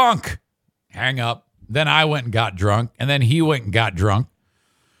get drunk. Hang up. Then I went and got drunk. And then he went and got drunk.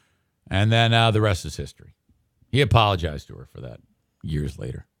 And then the rest is history. He apologized to her for that years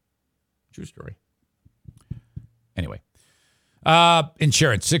later. True story. Anyway.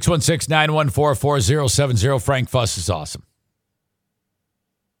 Insurance. 616-914-4070. Frank Fuss is awesome.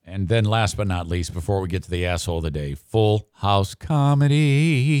 And then last but not least, before we get to the asshole of the day, Full House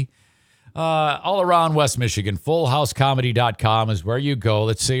Comedy. All around West Michigan, fullhousecomedy.com is where you go.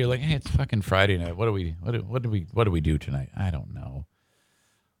 Let's say you're like, hey, it's fucking Friday night. What do we do tonight? I don't know.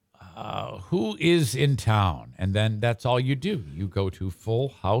 Who is in town? And then that's all you do. You go to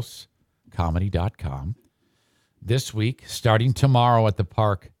fullhousecomedy.com. This week, starting tomorrow at the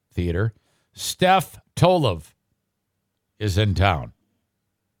Park Theater, Steph Tolov is in town.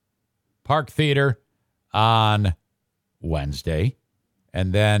 Park Theater on Wednesday.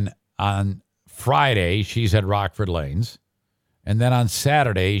 And then on Friday, she's at Rockford Lanes. And then on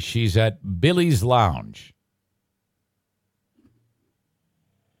Saturday, she's at Billy's Lounge.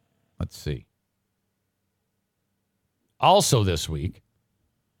 Let's see. Also this week,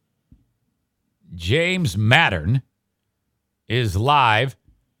 James Mattern is live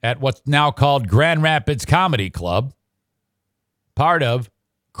at what's now called Grand Rapids Comedy Club, part of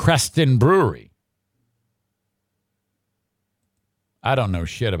Creston Brewery. I don't know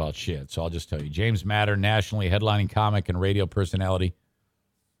shit about shit, so I'll just tell you. James Mattern, nationally headlining comic and radio personality,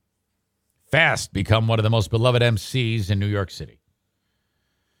 fast become one of the most beloved MCs in New York City.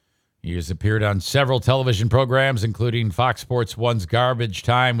 He has appeared on several television programs, including Fox Sports 1's Garbage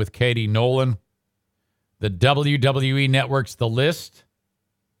Time with Katie Nolan, the WWE Network's The List,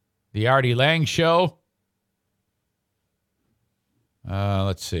 The Artie Lang Show.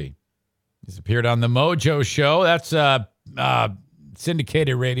 Let's see. He's appeared on The Mojo Show. That's a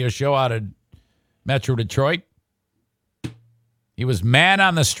syndicated radio show out of Metro Detroit. He was man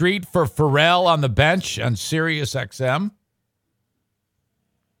on the street for Pharrell on the bench on Sirius XM.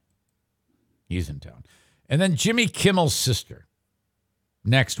 He's in town. And then Jimmy Kimmel's sister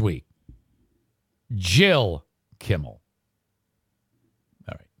next week. Jill Kimmel.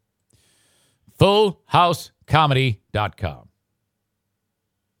 All right. FullHouseComedy.com.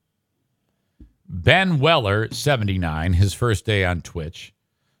 Ben Weller, 79, his first day on Twitch,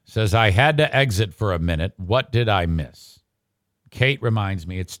 says, I had to exit for a minute. What did I miss? Kate reminds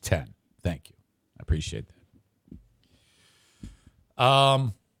me it's 10. Thank you. I appreciate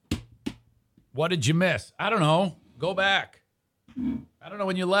that. What did you miss? I don't know. Go back. I don't know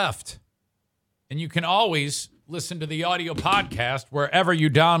when you left. And you can always listen to the audio podcast wherever you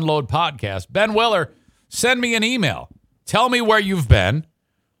download podcasts. Ben Weller, send me an email. Tell me where you've been,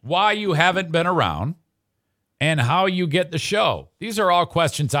 why you haven't been around, and how you get the show. These are all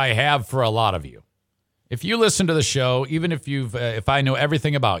questions I have for a lot of you. If you listen to the show, even if I know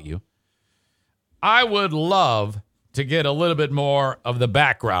everything about you, I would love to get a little bit more of the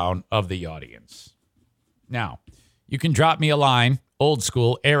background of the audience. Now, you can drop me a line, old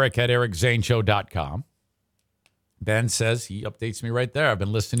school, eric@ericzaneshow.com. Ben says he updates me right there. I've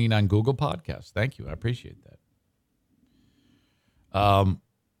been listening on Google Podcasts. Thank you. I appreciate that.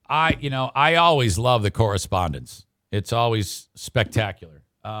 I always love the correspondence. It's always spectacular.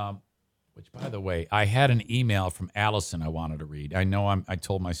 Which, by the way, I had an email from Allison I wanted to read. I know I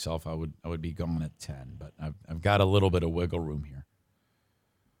told myself I would be going at 10, but I've got a little bit of wiggle room here.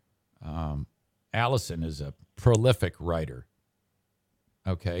 Allison is a prolific writer.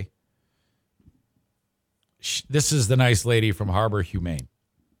 Okay. This is the nice lady from Harbor Humane.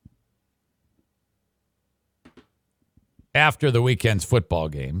 After the weekend's football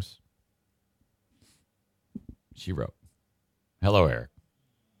games, she wrote, Hello, Eric.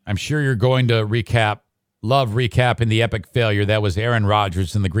 I'm sure you're going to love recapping the epic failure that was Aaron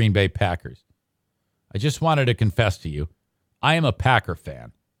Rodgers and the Green Bay Packers. I just wanted to confess to you, I am a Packer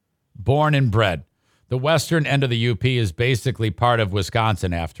fan, born and bred. The western end of the UP is basically part of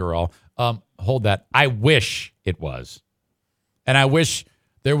Wisconsin, after all. Hold that. I wish it was. And I wish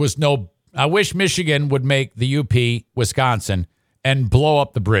I wish Michigan would make the UP Wisconsin and blow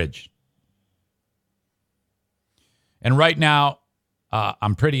up the bridge. And right now,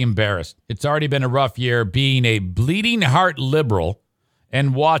 I'm pretty embarrassed. It's already been a rough year being a bleeding heart liberal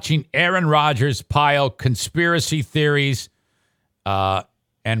and watching Aaron Rodgers pile conspiracy theories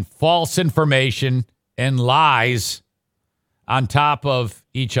and false information and lies on top of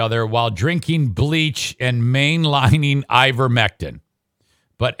each other while drinking bleach and mainlining ivermectin.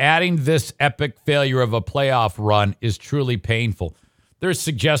 But adding this epic failure of a playoff run is truly painful. There's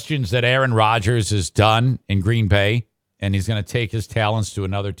suggestions that Aaron Rodgers is done in Green Bay and he's going to take his talents to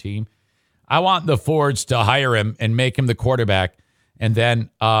another team. I want the Fords to hire him and make him the quarterback, and then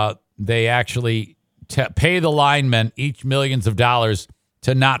they actually pay the linemen each millions of dollars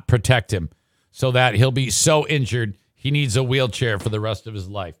to not protect him so that he'll be so injured he needs a wheelchair for the rest of his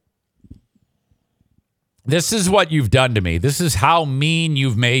life. This is what you've done to me. This is how mean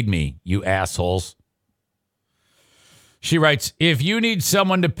you've made me, you assholes. She writes, if you need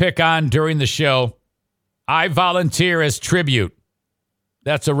someone to pick on during the show, I volunteer as tribute.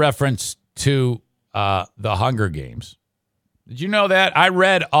 That's a reference to the Hunger Games. Did you know that? I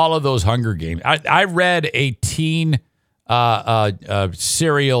read all of those Hunger Games. I read a teen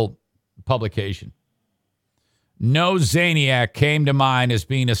serial publication. No Zaniac came to mind as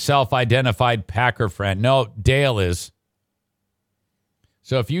being a self-identified Packer friend. No, Dale is.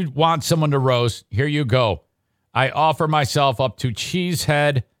 So if you want someone to roast, here you go. I offer myself up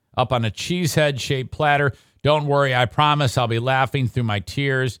on a cheesehead-shaped platter. Don't worry, I promise I'll be laughing through my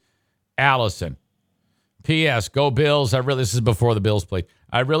tears. Allison. P.S. Go Bills. This is before the Bills played.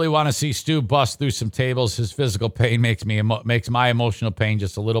 I really want to see Stu bust through some tables. His physical pain makes my emotional pain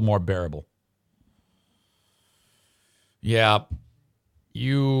just a little more bearable. Yeah,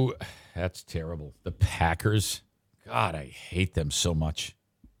 that's terrible. The Packers. God, I hate them so much.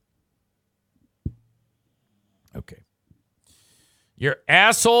 Okay. Your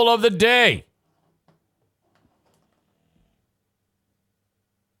asshole of the day.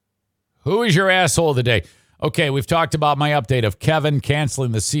 Who is your asshole of the day? Okay, we've talked about my update of Kevin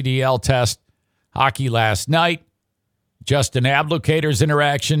canceling the CDL test, hockey last night, Justin Ablocator's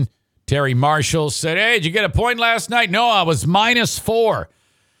interaction. Terry Marshall said, hey, did you get a point last night? No, I was -4.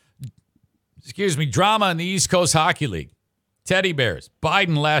 Drama in the East Coast Hockey League. Teddy Bears.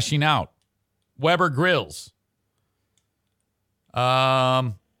 Biden lashing out. Weber Grills.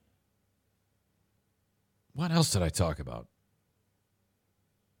 What else did I talk about?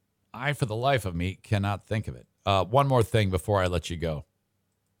 I, for the life of me, cannot think of it. one more thing before I let you go.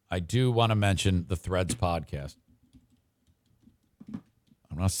 I do want to mention the Threads podcast.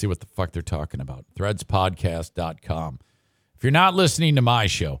 I want to see what the fuck they're talking about. Threadspodcast.com. If you're not listening to my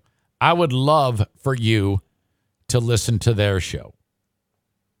show, I would love for you to listen to their show.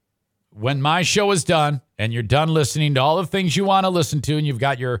 When my show is done and you're done listening to all the things you want to listen to and you've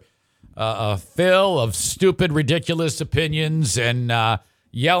got your fill of stupid, ridiculous opinions and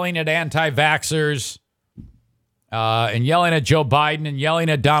yelling at anti-vaxxers and yelling at Joe Biden and yelling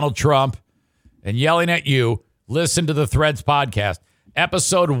at Donald Trump and yelling at you, listen to the Threads podcast.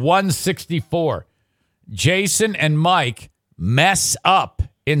 Episode 164. Jason and Mike mess up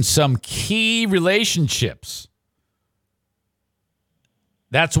in some key relationships.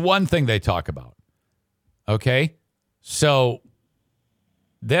 That's one thing they talk about. Okay? So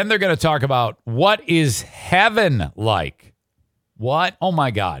then they're going to talk about what is heaven like? What? Oh,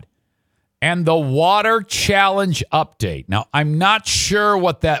 my God. And the water challenge update. Now, I'm not sure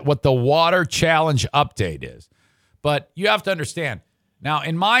what the water challenge update is, but you have to understand. Now,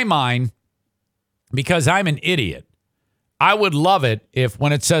 in my mind, because I'm an idiot, I would love it if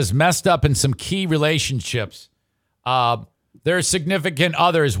when it says messed up in some key relationships, their significant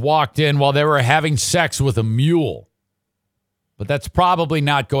others walked in while they were having sex with a mule. But that's probably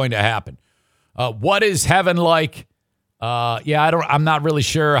not going to happen. What is heaven like? I'm not really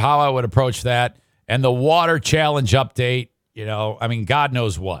sure how I would approach that. And the water challenge update, God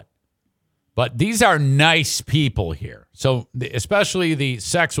knows what. But these are nice people here. So especially the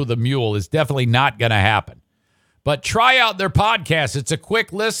sex with a mule is definitely not going to happen. But try out their podcast. It's a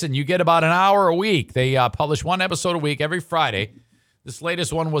quick listen. You get about an hour a week. They publish one episode a week every Friday. This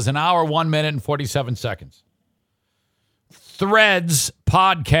latest one was an hour, 1 minute, and 47 seconds.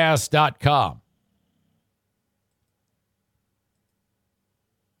 Threadspodcast.com.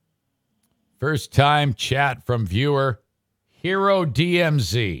 First time chat from viewer Hero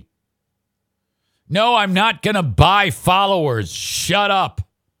DMZ. No, I'm not going to buy followers. Shut up.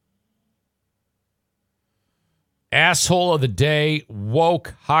 Asshole of the day,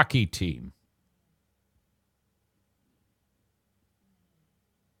 woke hockey team.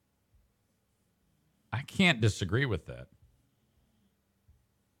 I can't disagree with that.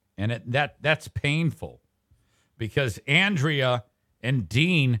 And that's painful because Andrea and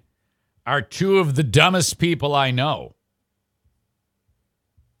Dean are two of the dumbest people I know.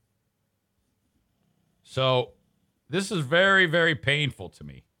 So this is very, very painful to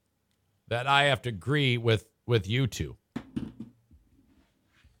me that I have to agree with you two.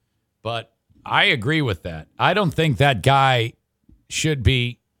 But I agree with that. I don't think that guy should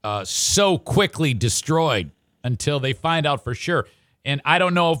be so quickly destroyed until they find out for sure. And I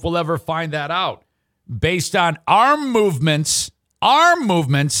don't know if we'll ever find that out. Based on arm movements,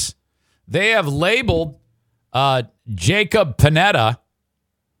 they have labeled Jacob Panetta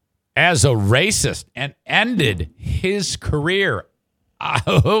as a racist and ended his career.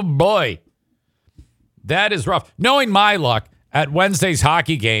 Oh, boy. That is rough. Knowing my luck, at Wednesday's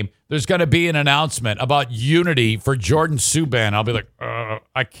hockey game, there's going to be an announcement about unity for Jordan Subban. I'll be like,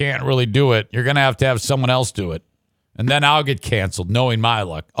 I can't really do it. You're going to have someone else do it. And then I'll get canceled, knowing my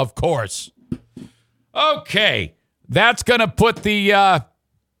luck. Of course. Okay. That's going to put the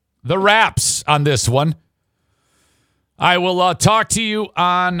wraps on this one. I will talk to you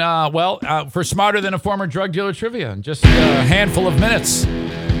on, for Smarter Than a Former Drug Dealer Trivia in just a handful of minutes.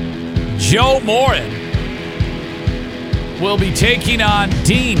 Joe Morin will be taking on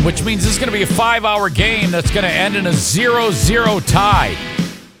Dean, which means this is going to be a 5-hour game that's going to end in a 0-0 tie.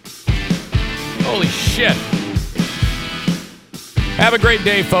 Holy shit. Have a great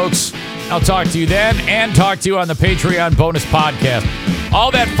day, folks. I'll talk to you then and talk to you on the Patreon bonus podcast.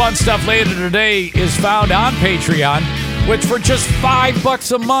 All that fun stuff later today is found on Patreon, which for just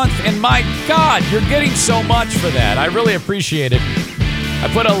 $5 a month. And my God, you're getting so much for that. I really appreciate it. I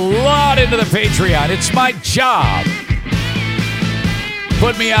put a lot into the Patreon. It's my job.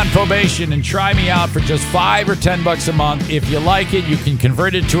 Put me on probation and try me out for just $5 or $10 a month. If you like it, you can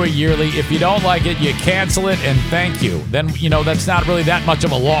convert it to a yearly. If you don't like it, you cancel it and thank you. Then, that's not really that much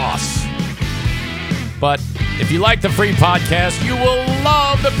of a loss. But if you like the free podcast, you will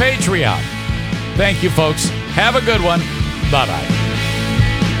love the Patreon. Thank you, folks. Have a good one. Bye-bye.